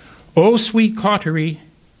 O sweet cautery,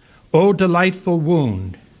 O delightful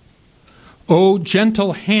wound, O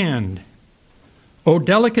gentle hand, O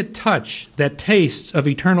delicate touch that tastes of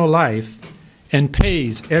eternal life and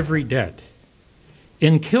pays every debt.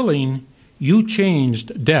 In killing, you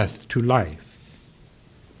changed death to life.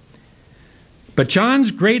 But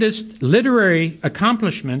John's greatest literary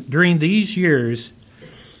accomplishment during these years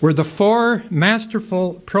were the 4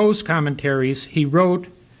 masterful prose commentaries he wrote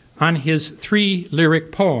on his 3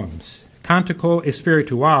 lyric poems, Cantico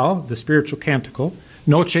Espiritual, the spiritual canticle,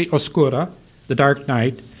 Noche Oscura, the dark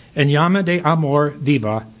night, and Llama de Amor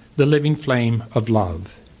Viva, the living flame of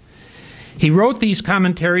love. He wrote these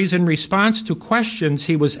commentaries in response to questions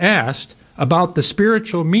he was asked about the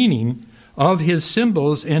spiritual meaning of his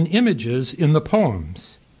symbols and images in the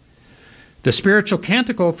poems. The spiritual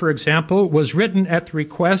canticle, for example, was written at the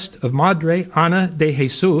request of Madre Ana de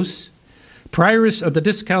Jesus, prioress of the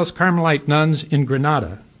Discalced Carmelite nuns in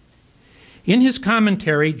Granada. In his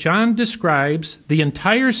commentary, John describes the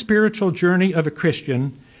entire spiritual journey of a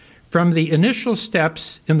Christian from the initial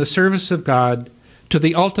steps in the service of God to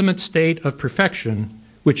the ultimate state of perfection,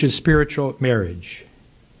 which is spiritual marriage.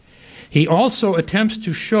 He also attempts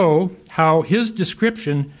to show how his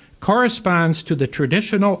description corresponds to the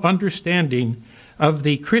traditional understanding of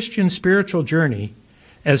the Christian spiritual journey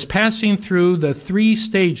as passing through the 3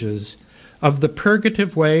 stages of the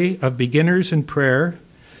purgative way of beginners in prayer,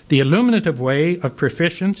 the illuminative way of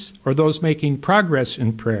proficients or those making progress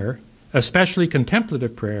in prayer, especially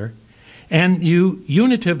contemplative prayer, and the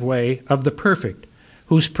unitive way of the perfect,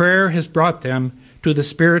 whose prayer has brought them to the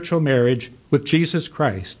spiritual marriage with Jesus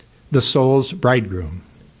Christ, the soul's bridegroom.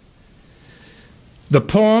 The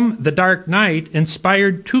poem, The Dark Night,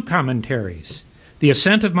 inspired 2 commentaries, The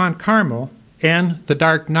Ascent of Mount Carmel and The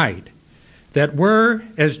Dark Night, that were,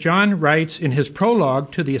 as John writes in his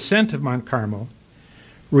prologue to The Ascent of Mount Carmel,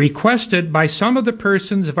 requested by some of the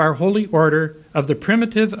persons of our holy order of the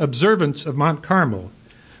primitive observance of Mount Carmel,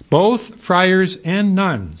 both friars and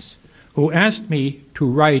nuns, who asked me to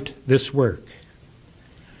write this work.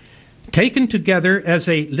 Taken together as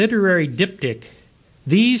a literary diptych,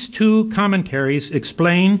 these 2 commentaries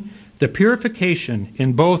explain the purification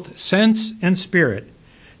in both sense and spirit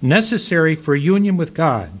necessary for union with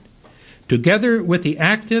God, together with the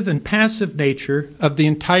active and passive nature of the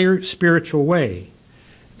entire spiritual way.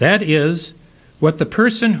 That is, what the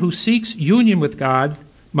person who seeks union with God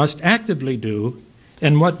must actively do,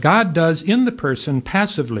 and what God does in the person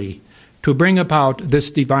passively to bring about this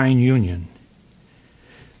divine union.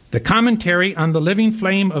 The commentary on the living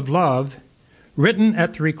flame of love, written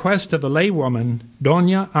at the request of a laywoman,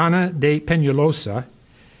 Doña Ana de Peñalosa,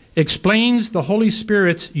 explains the Holy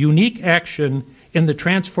Spirit's unique action in the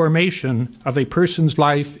transformation of a person's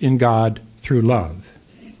life in God through love.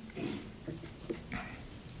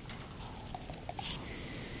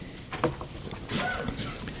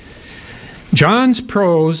 John's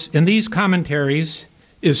prose in these commentaries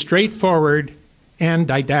is straightforward and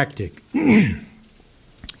didactic,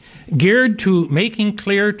 geared to making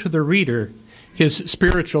clear to the reader his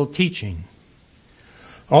spiritual teaching.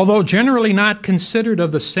 Although generally not considered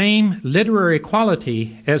of the same literary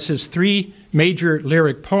quality as his 3 major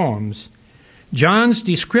lyric poems, John's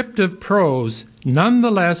descriptive prose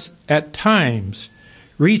nonetheless at times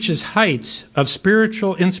reaches heights of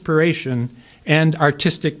spiritual inspiration and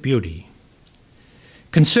artistic beauty.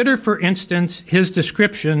 Consider, for instance, his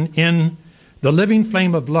description in The Living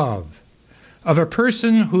Flame of Love of a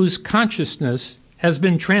person whose consciousness has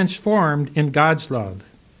been transformed in God's love.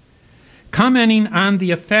 Commenting on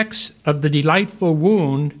the effects of the delightful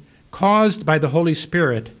wound caused by the Holy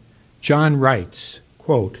Spirit, John writes,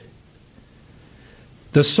 quote,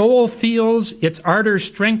 "The soul feels its ardor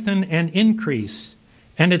strengthen and increase,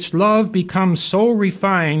 and its love becomes so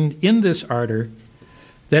refined in this ardor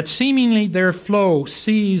that seemingly there flow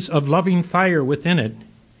seas of loving fire within it,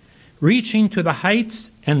 reaching to the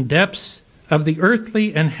heights and depths of the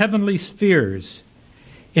earthly and heavenly spheres,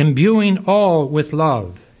 imbuing all with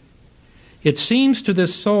love. It seems to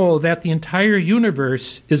this soul that the entire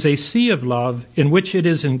universe is a sea of love in which it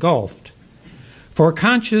is engulfed. For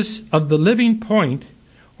conscious of the living point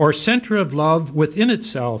or center of love within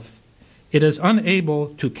itself, it is unable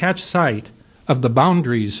to catch sight of the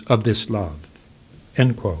boundaries of this love."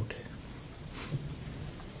 End quote.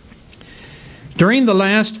 During the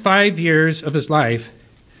last 5 years of his life,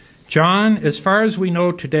 John, as far as we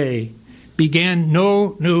know today, began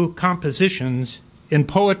no new compositions in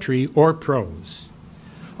poetry or prose,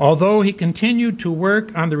 although he continued to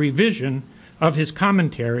work on the revision of his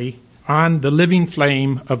commentary on The Living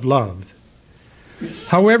Flame of Love.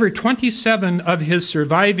 However, 27 of his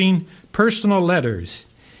surviving personal letters,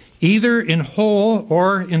 either in whole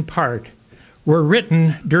or in part, were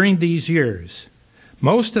written during these years,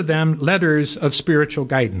 most of them letters of spiritual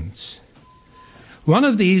guidance. One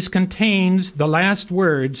of these contains the last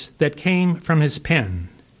words that came from his pen.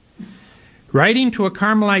 Writing to a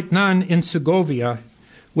Carmelite nun in Segovia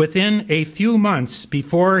within a few months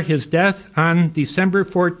before his death on December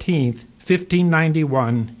 14th,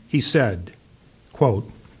 1591, he said,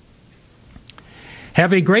 quote,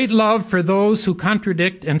 "Have a great love for those who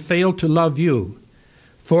contradict and fail to love you,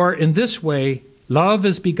 for in this way love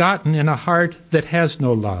is begotten in a heart that has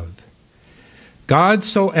no love. God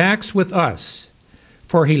so acts with us,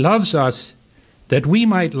 for he loves us that we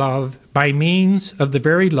might love by means of the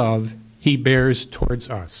very love he bears towards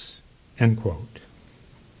us." End quote.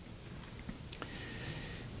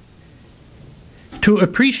 To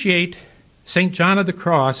appreciate St. John of the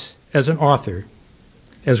Cross as an author,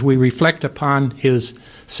 as we reflect upon his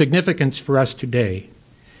significance for us today,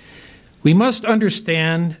 we must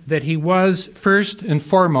understand that he was, first and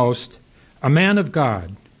foremost, a man of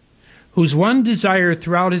God, whose one desire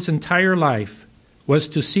throughout his entire life was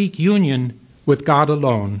to seek union with God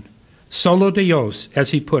alone, solo Dios,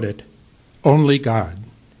 as he put it, only God.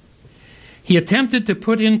 He attempted to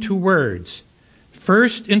put into words,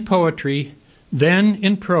 first in poetry, then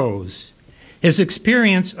in prose, his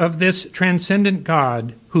experience of this transcendent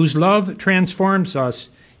God whose love transforms us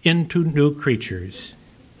into new creatures.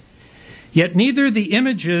 Yet neither the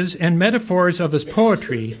images and metaphors of his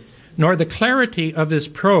poetry nor the clarity of his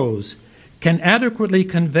prose can adequately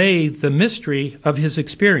convey the mystery of his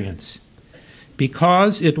experience,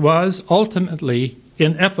 because it was ultimately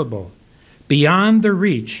ineffable, beyond the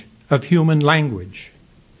reach of human language.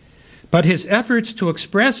 But his efforts to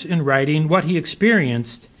express in writing what he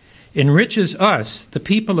experienced enriches us, the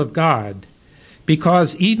people of God,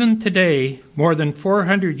 because even today, more than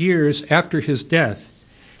 400 years after his death,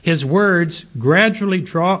 his words gradually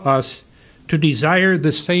draw us to desire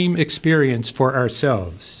the same experience for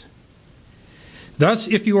ourselves. Thus,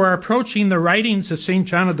 if you are approaching the writings of St.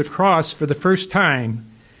 John of the Cross for the first time,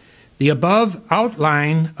 the above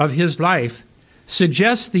outline of his life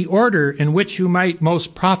suggests the order in which you might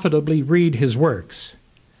most profitably read his works.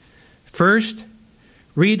 First,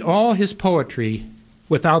 read all his poetry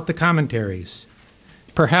without the commentaries,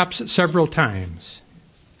 perhaps several times.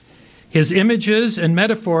 His images and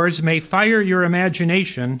metaphors may fire your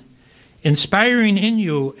imagination, inspiring in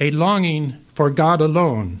you a longing for God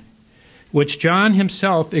alone, which John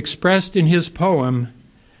himself expressed in his poem,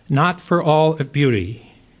 Not for All of Beauty.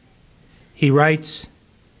 He writes,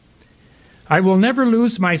 "I will never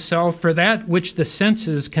lose myself for that which the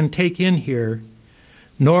senses can take in here,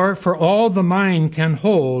 nor for all the mind can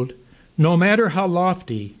hold, no matter how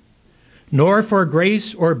lofty, nor for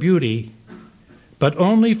grace or beauty, but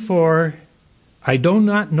only for, I do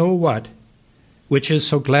not know what, which is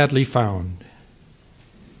so gladly found."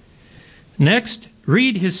 Next,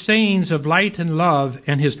 read his sayings of light and love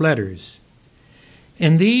and his letters.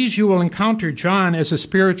 In these you will encounter John as a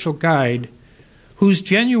spiritual guide whose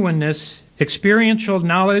genuineness, experiential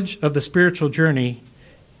knowledge of the spiritual journey,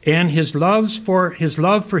 and his love for his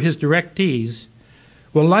directees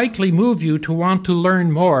will likely move you to want to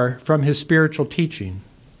learn more from his spiritual teaching.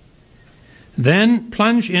 Then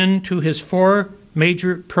plunge into his 4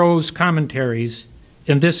 major prose commentaries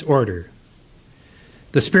in this order: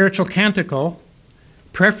 the Spiritual Canticle,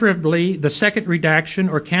 preferably the second redaction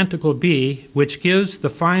or Canticle B, which gives the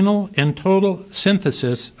final and total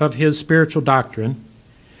synthesis of his spiritual doctrine,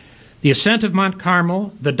 the Ascent of Mount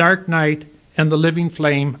Carmel, the Dark Night, and the Living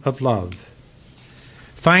Flame of Love.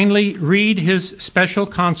 Finally, read his special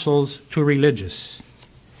counsels to religious.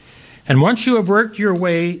 And once you have worked your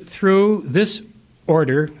way through this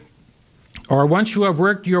order, or once you have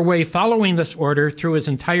worked your way following this order through his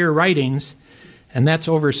entire writings, and that's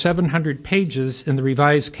over 700 pages in the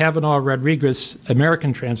Revised Kavanaugh-Rodriguez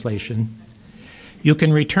American translation, you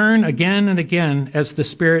can return again and again as the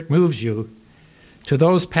Spirit moves you to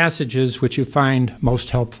those passages which you find most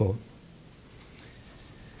helpful.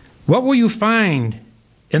 What will you find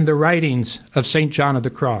in the writings of St. John of the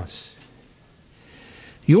Cross?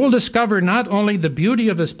 You will discover not only the beauty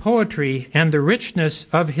of his poetry and the richness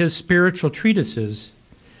of his spiritual treatises,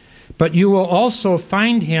 but you will also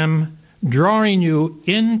find him drawing you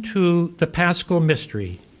into the Paschal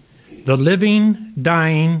mystery, the living,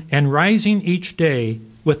 dying, and rising each day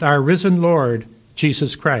with our risen Lord,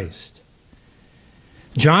 Jesus Christ.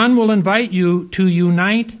 John will invite you to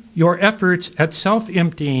unite your efforts at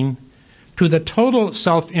self-emptying to the total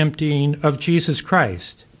self-emptying of Jesus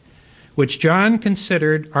Christ, which John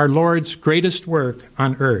considered our Lord's greatest work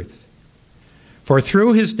on earth. For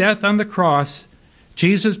through his death on the cross,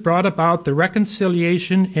 Jesus brought about the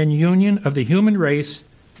reconciliation and union of the human race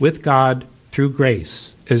with God through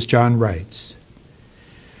grace, as John writes.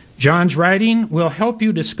 John's writing will help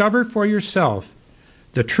you discover for yourself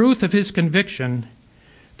the truth of his conviction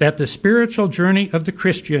that the spiritual journey of the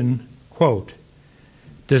Christian, quote,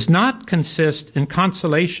 does not consist in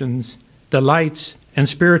consolations, delights, and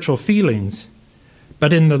spiritual feelings,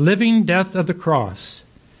 but in the living death of the cross,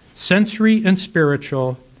 sensory and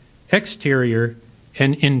spiritual, exterior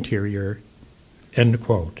and interior, end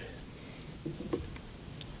quote.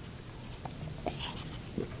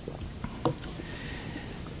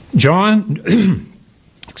 John,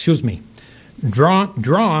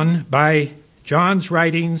 drawn by John's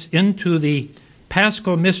writings into the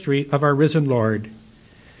Paschal mystery of our risen Lord,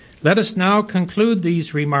 let us now conclude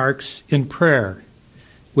these remarks in prayer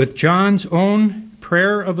with John's own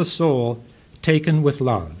prayer of a soul taken with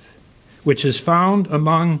love, which is found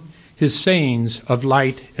among his sayings of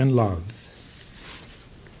light and love.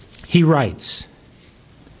 He writes,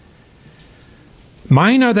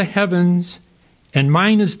 "Mine are the heavens, and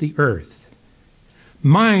mine is the earth.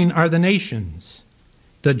 Mine are the nations.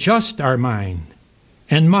 The just are mine,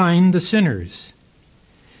 and mine the sinners.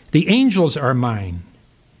 The angels are mine,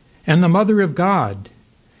 and the Mother of God,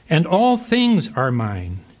 and all things are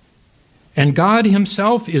mine. And God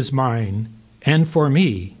himself is mine, and for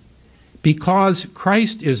me, because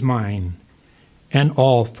Christ is mine, and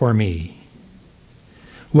all for me.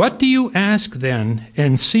 What do you ask then,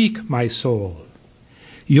 and seek, my soul?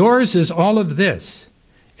 Yours is all of this,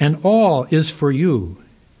 and all is for you.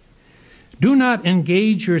 Do not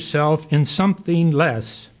engage yourself in something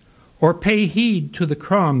less, or pay heed to the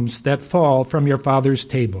crumbs that fall from your Father's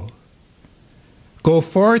table. Go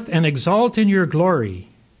forth and exalt in your glory.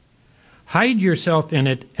 Hide yourself in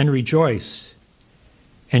it and rejoice,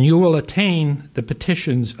 and you will attain the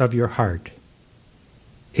petitions of your heart.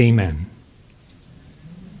 Amen."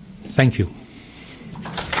 Thank you.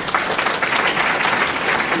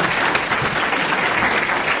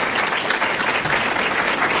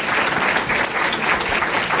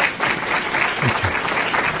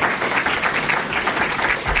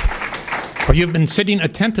 Well, you've been sitting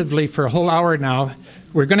attentively for a whole hour now.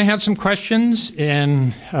 We're going to have some questions,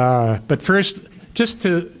 but first, just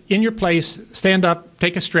to, in your place, stand up,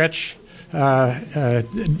 take a stretch,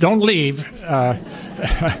 don't leave,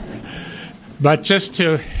 but just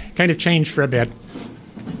to kind of change for a bit.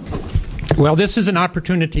 Well, this is an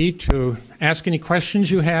opportunity to ask any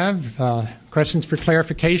questions you have, questions for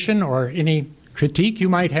clarification or any critique you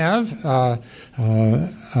might have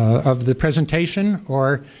of the presentation,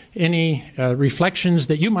 or any reflections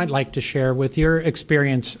that you might like to share with your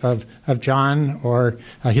experience of John or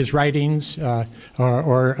his writings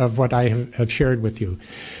or of what I have shared with you.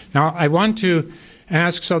 Now, I want to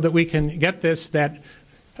ask, so that we can get this, that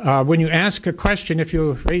when you ask a question, if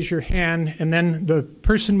you raise your hand, and then the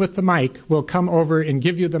person with the mic will come over and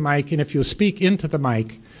give you the mic, and if you speak into the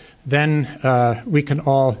mic, then we can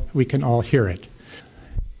all hear it.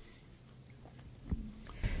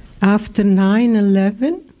 After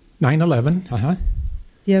 9/11, 9/11,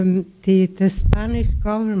 the Spanish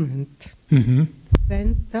government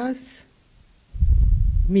sent us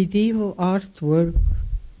medieval artwork,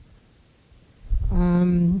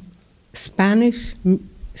 Spanish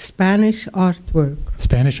artwork.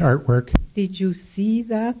 Spanish artwork. Did you see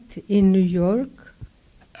that in New York?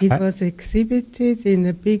 It was exhibited in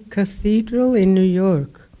a big cathedral in New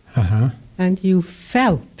York. Uh-huh. And you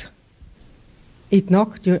felt it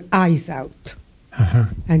knocked your eyes out. Uh-huh.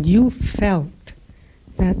 And you felt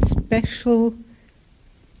that special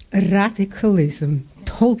radicalism,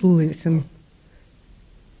 totalism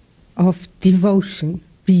of devotion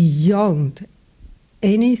beyond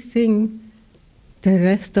anything the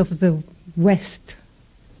rest of the West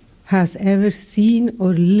has ever seen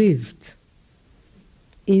or lived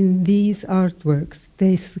in these artworks.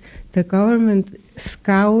 The government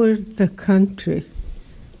scoured the country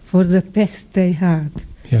for the best they had.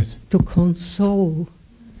 Yes. To console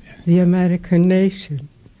the American nation.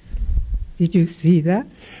 Did you see that?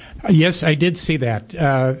 Yes, I did see that.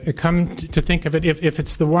 Come to think of it, if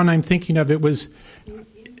it's the one I'm thinking of, it was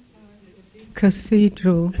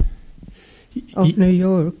Cathedral of New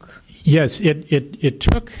York. Yes, it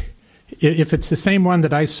took. If it's the same one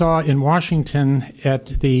that I saw in Washington at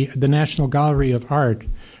the National Gallery of Art,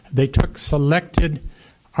 they took selected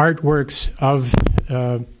artworks of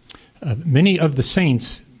many of the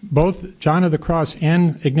saints. Both John of the Cross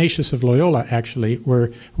and Ignatius of Loyola actually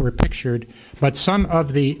were pictured, but some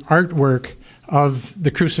of the artwork of the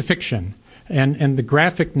crucifixion and the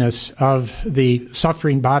graphicness of the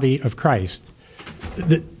suffering body of Christ,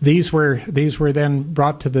 these were then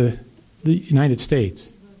brought to the United States.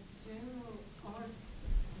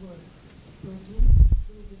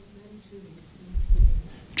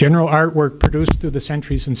 General artwork produced through the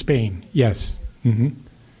centuries in Spain. Yes. Mm-hmm.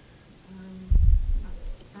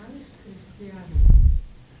 Spanish Christianity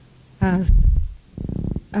has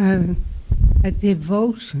a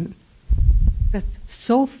devotion that's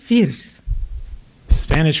so fierce.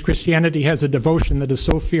 Spanish Christianity has a devotion that is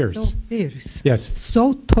so fierce. So fierce. Yes.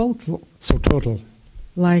 So total. So total.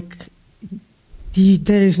 Like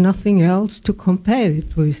there is nothing else to compare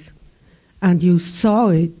it with. And you saw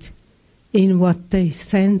it in what they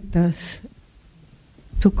sent us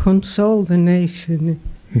to console the nation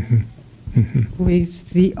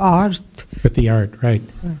with the art. With the art, right.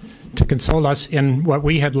 To console us in what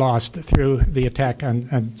we had lost through the attack on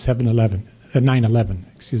 9/11,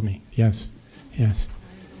 excuse me. Yes, yes.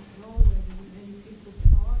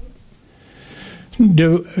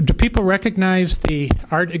 Do people recognize the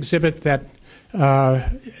art exhibit that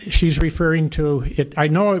she's referring to? I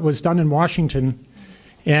know it was done in Washington.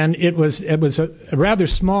 And it was a rather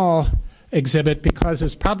small exhibit because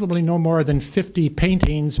there's probably no more than 50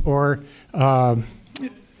 paintings or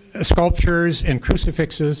sculptures and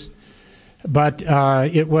crucifixes. But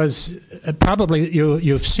it was probably,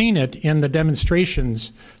 you've seen it in the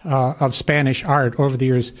demonstrations of Spanish art over the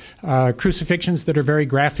years. Crucifixions that are very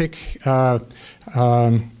graphic. In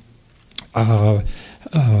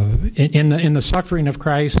the suffering of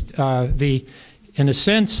Christ, in a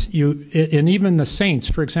sense, and even the saints,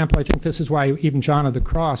 for example, I think this is why even John of the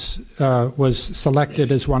Cross was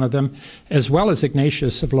selected as one of them, as well as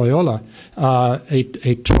Ignatius of Loyola,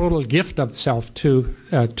 a total gift of self to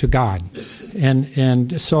God.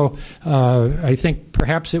 And so I think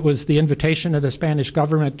perhaps it was the invitation of the Spanish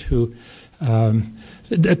government to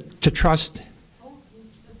trust,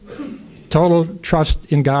 total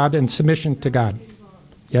trust in God and submission to God.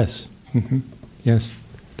 Yes. Mm-hmm. Yes.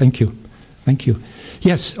 Thank you. Thank you.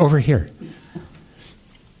 Yes, over here.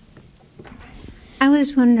 I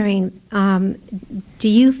was wondering, do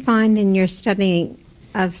you find in your study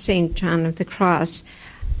of St. John of the Cross,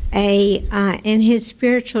 in his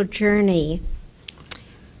spiritual journey,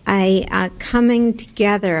 a coming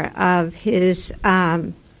together of his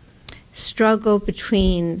struggle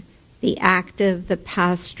between the active, the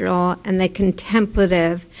pastoral, and the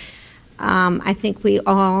contemplative? I think we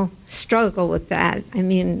all struggle with that. I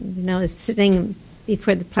mean, sitting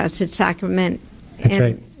before the Blessed Sacrament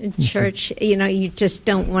in church, you just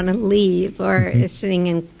don't want to leave, or sitting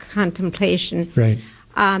in contemplation. Right.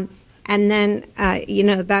 And then,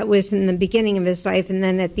 that was in the beginning of his life, and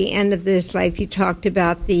then at the end of his life, you talked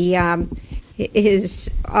about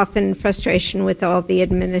his often frustration with all the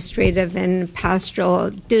administrative and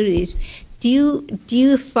pastoral duties. Do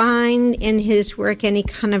you find in his work any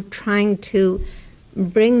kind of trying to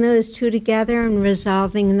bring those two together and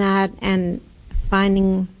resolving that and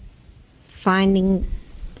finding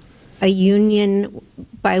a union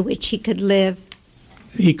by which he could live?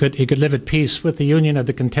 He could live at peace with the union of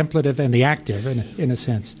the contemplative and the active, in a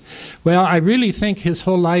sense. Well, I really think his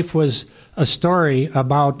whole life was a story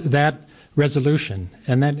about that resolution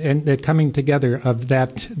and that coming together of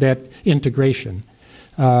that integration.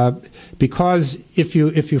 Because if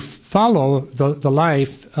you follow the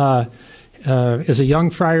life, as a young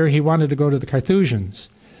friar, he wanted to go to the Carthusians.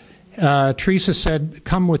 Teresa said,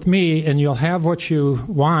 "Come with me, and you'll have what you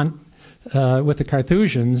want with the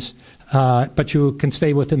Carthusians, but you can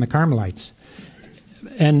stay within the Carmelites."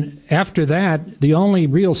 And after that, the only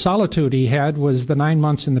real solitude he had was the 9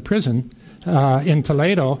 months in the prison in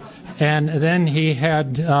Toledo, and then he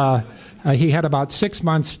had about 6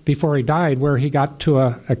 months before he died where he got to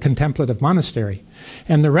a contemplative monastery.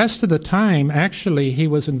 And the rest of the time, actually, he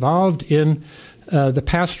was involved in the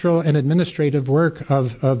pastoral and administrative work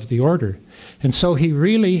of the order. And so he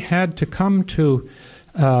really had to come to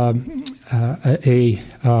an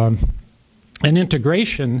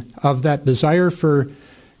integration of that desire for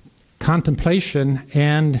contemplation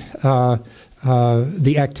and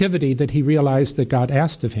the activity that he realized that God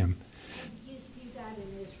asked of him. You see that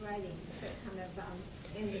in his writings, kind of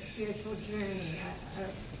in the spiritual journey,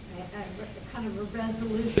 kind of a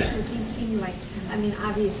resolution, because he seemed like, I mean,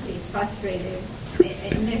 obviously frustrated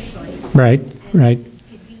initially. Right, and right.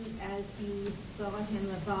 As you saw him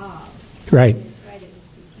evolve Right. in his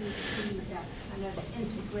writings, you see that kind of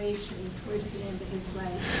integration towards the end of his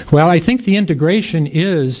life. Well, I think the integration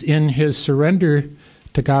is in his surrender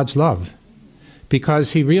to God's love,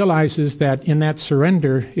 because he realizes that in that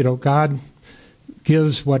surrender, God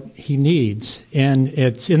gives what he needs, and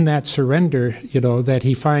it's in that surrender, that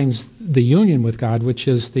he finds the union with God, which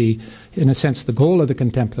is in a sense, the goal of the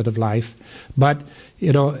contemplative life. But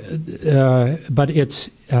but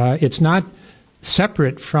it's not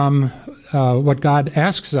separate from what God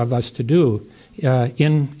asks of us to do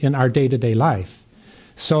in our day-to-day life.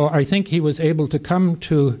 So I think he was able to come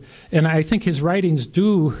to, and I think his writings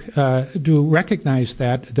do recognize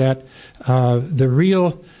that the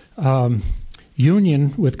real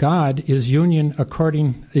union with God is union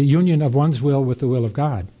of one's will with the will of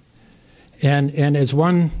God. And as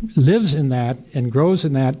one lives in that and grows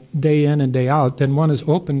in that day in and day out, then one is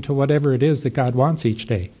open to whatever it is that God wants each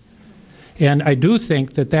day. And I do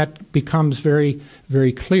think that becomes very,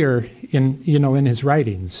 very clear in his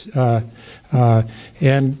writings.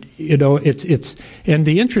 And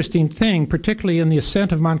the interesting thing, particularly in the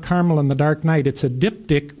Ascent of Mount Carmel and the Dark Night, it's a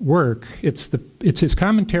diptych work. It's his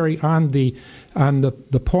commentary on the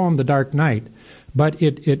poem The Dark Night. But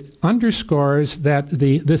it underscores that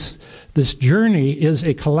this journey is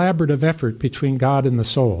a collaborative effort between God and the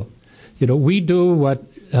soul. We do what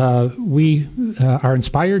we are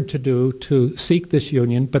inspired to do to seek this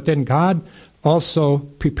union, but then God also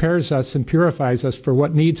prepares us and purifies us for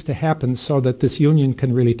what needs to happen so that this union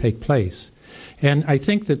can really take place. And I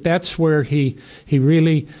think that's where he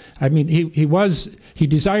really, he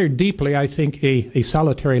desired deeply, I think, a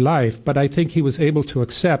solitary life, but I think he was able to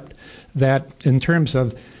accept that in terms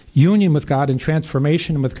of union with God and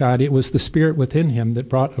transformation with God, it was the Spirit within him that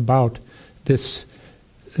brought about this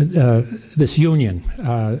union,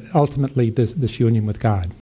 ultimately this union with God.